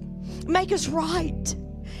 Make us right.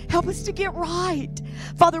 Help us to get right.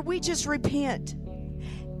 Father, we just repent.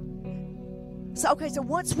 So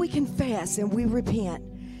once we confess and we repent,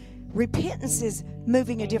 repentance is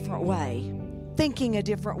moving a different way, thinking a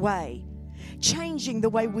different way, changing the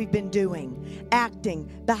way we've been doing, acting,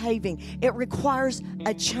 behaving. It requires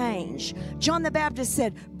a change. John the Baptist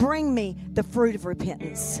said, bring me the fruit of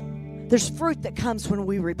repentance. There's fruit that comes when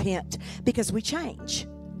we repent because we change.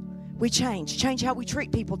 We change how we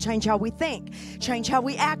treat people, change how we think, change how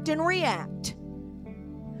we act and react,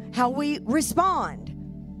 how we respond.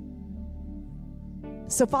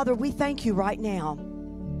 So, Father, we thank you right now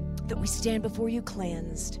that we stand before you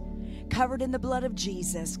cleansed, covered in the blood of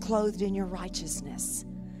Jesus, clothed in your righteousness.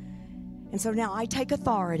 And so now I take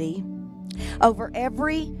authority over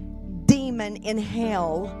every demon in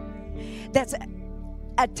hell that's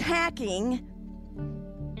attacking,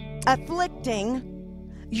 afflicting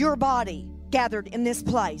your body gathered in this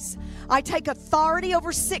place. I take authority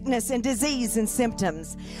over sickness and disease and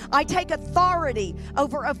symptoms. I take authority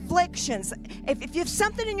over afflictions. If you have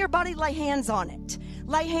something in your body, lay hands on it.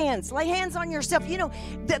 Lay hands on yourself. You know,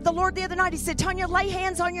 the Lord the other night, He said, Tanya, lay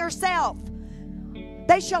hands on yourself.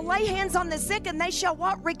 They shall lay hands on the sick and they shall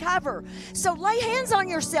what? Recover. So lay hands on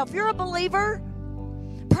yourself. You're a believer.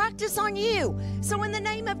 Practice on you. So in the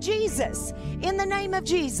name of Jesus, in the name of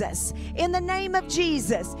Jesus, in the name of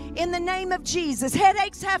Jesus, in the name of Jesus,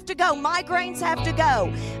 headaches have to go, migraines have to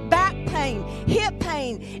go, back pain, hip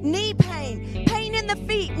pain, knee pain, pain in the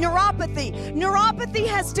feet, neuropathy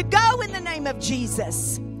has to go in the name of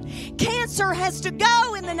Jesus. Cancer has to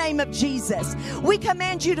go in the name of Jesus. We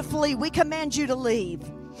command you to flee. We command you to leave.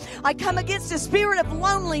 I come against a spirit of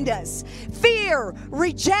loneliness, fear,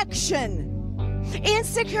 rejection,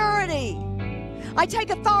 insecurity. I take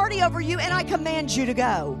authority over you and I command you to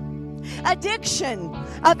go. Addiction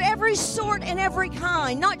of every sort and every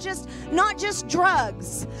kind, not just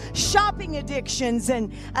drugs, shopping addictions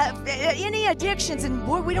and any addictions, and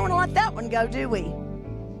boy, we don't want to let that one go, do we?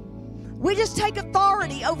 We just take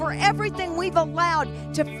authority over everything we've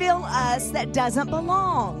allowed to fill us that doesn't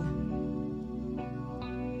belong.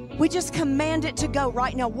 We just command it to go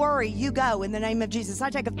right now. Worry, you go in the name of Jesus.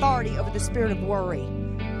 I take authority over the spirit of worry.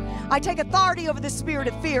 I take authority over the spirit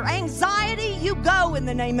of fear. Anxiety, you go in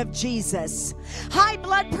the name of Jesus. High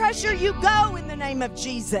blood pressure, you go in the name of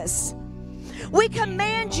Jesus. We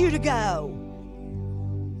command you to go.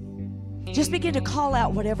 Just begin to call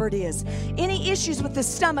out whatever it is. Any issues with the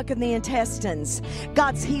stomach and the intestines,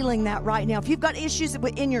 God's healing that right now. If you've got issues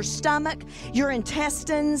in your stomach, your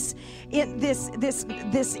intestines, in this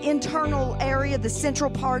internal area, the central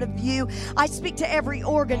part of you, I speak to every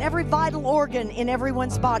organ, every vital organ in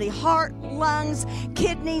everyone's body. Heart, lungs,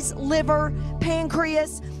 kidneys, liver,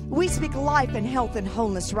 pancreas. We speak life and health and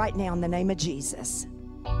wholeness right now in the name of Jesus.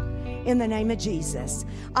 In the name of Jesus,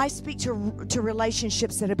 I speak to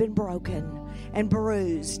relationships that have been broken and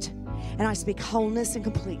bruised. And I speak wholeness and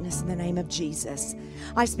completeness in the name of Jesus.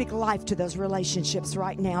 I speak life to those relationships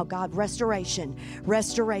right now, God. Restoration,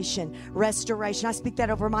 restoration, restoration. I speak that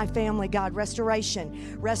over my family, God.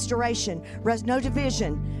 Restoration, restoration. No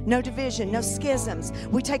division, no division, no schisms.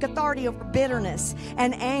 We take authority over bitterness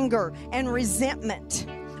and anger and resentment.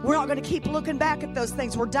 We're not going to keep looking back at those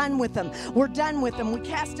things. We're done with them. We're done with them. We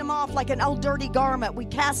cast them off like an old dirty garment. We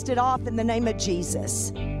cast it off in the name of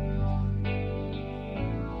Jesus.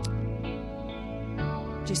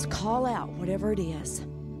 Just call out whatever it is.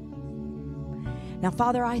 Now,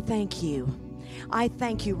 Father, I thank you. I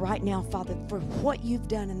thank you right now, Father, for what you've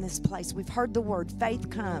done in this place. We've heard the word. Faith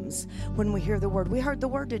comes when we hear the word. We heard the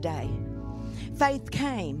word today. Faith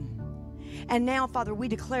came. And now, Father, we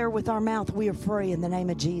declare with our mouth we are free in the name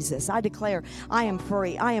of Jesus. I declare I am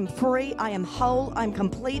free. I am free. I am whole. I'm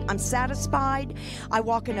complete. I'm satisfied. I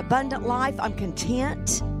walk in abundant life. I'm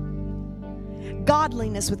content.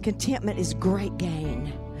 Godliness with contentment is great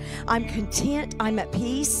gain. I'm content. I'm at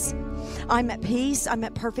peace. I'm at peace. I'm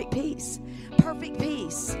at perfect peace. Perfect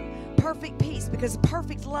peace. Perfect peace. Because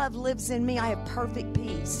perfect love lives in me. I have perfect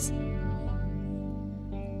peace.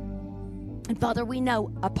 And Father, we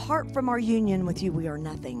know apart from our union with you, we are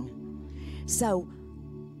nothing. So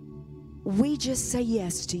we just say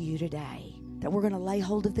yes to you today, that we're going to lay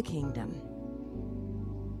hold of the kingdom.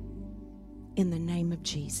 In the name of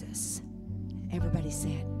Jesus. Everybody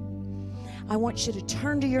said. I want you to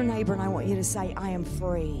turn to your neighbor and I want you to say, I am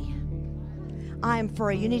free. I am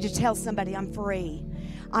free. You need to tell somebody, I'm free.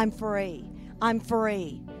 I'm free. I'm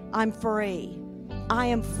free. I'm free. I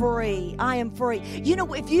am free. I am free. You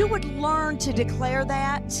know, if you would learn to declare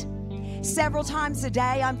that several times a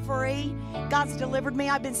day, I'm free. God's delivered me.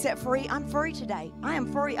 I've been set free. I'm free today. I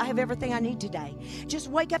am free. I have everything I need today. Just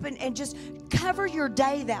wake up and just cover your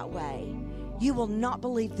day that way. You will not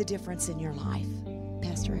believe the difference in your life.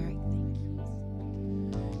 Pastor Eric,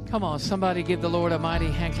 thank you. Come on, somebody give the Lord a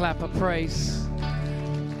mighty hand clap of praise.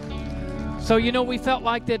 So, you know, we felt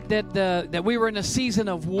like that we were in a season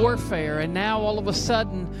of warfare, and now all of a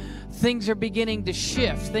sudden things are beginning to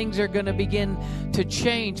shift. Things are going to begin to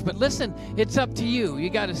change. But listen, it's up to you. You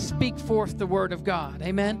got to speak forth the word of God.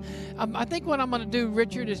 Amen. I think what I'm going to do,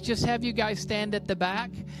 Richard, is just have you guys stand at the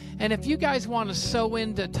back. And if you guys want to sow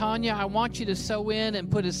into Tanya, I want you to sow in and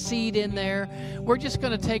put a seed in there. We're just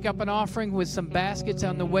going to take up an offering with some baskets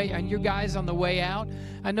on the way, and you guys on the way out.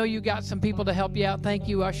 I know you got some people to help you out. Thank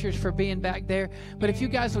you, ushers, for being back there. But if you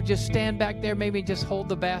guys will just stand back there, maybe just hold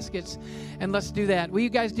the baskets, and let's do that. Will you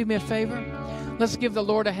guys do me a favor? Let's give the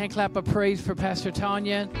Lord a hand clap of praise for Pastor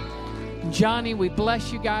Tanya. Johnny, we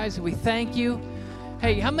bless you guys. We thank you.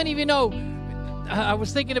 Hey, how many of you know, I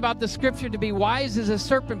was thinking about the scripture to be wise as a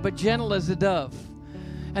serpent, but gentle as a dove.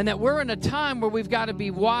 And that we're in a time where we've got to be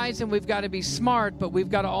wise and we've got to be smart, but we've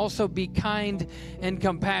got to also be kind and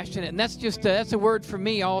compassionate. And that's just that's a word for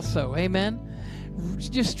me also. Amen.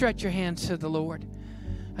 Just stretch your hands to the Lord.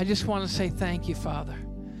 I just want to say thank you, Father.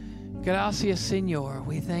 Gracias, Señor.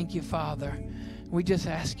 We thank you, Father. We just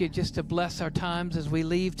ask you just to bless our times as we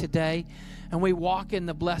leave today and we walk in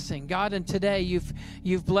the blessing. God, and today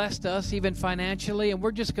you've blessed us even financially, and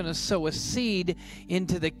we're just going to sow a seed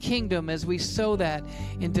into the kingdom as we sow that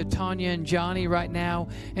into Tanya and Johnny right now.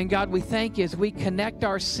 And God, we thank you as we connect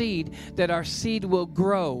our seed, that our seed will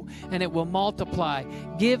grow and it will multiply.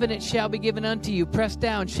 Give and it shall be given unto you, pressed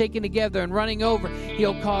down, shaken together, and running over.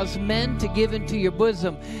 He'll cause men to give into your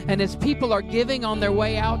bosom. And as people are giving on their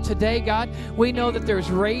way out today, God, we know that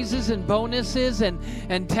there's raises and bonuses and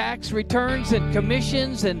tax returns and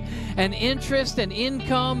commissions and interest and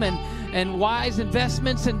income and wise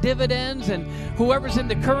investments and dividends, and whoever's in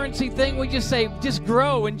the currency thing, we just say, just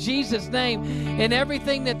grow in Jesus' name. In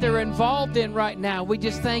everything that they're involved in right now, we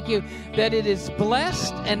just thank you that it is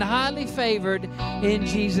blessed and highly favored in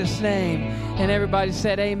Jesus' name. And everybody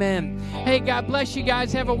said amen. Hey, God bless you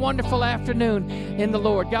guys. Have a wonderful afternoon in the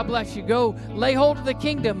Lord. God bless you. Go lay hold of the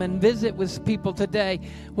kingdom and visit with people today.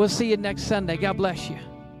 We'll see you next Sunday. God bless you.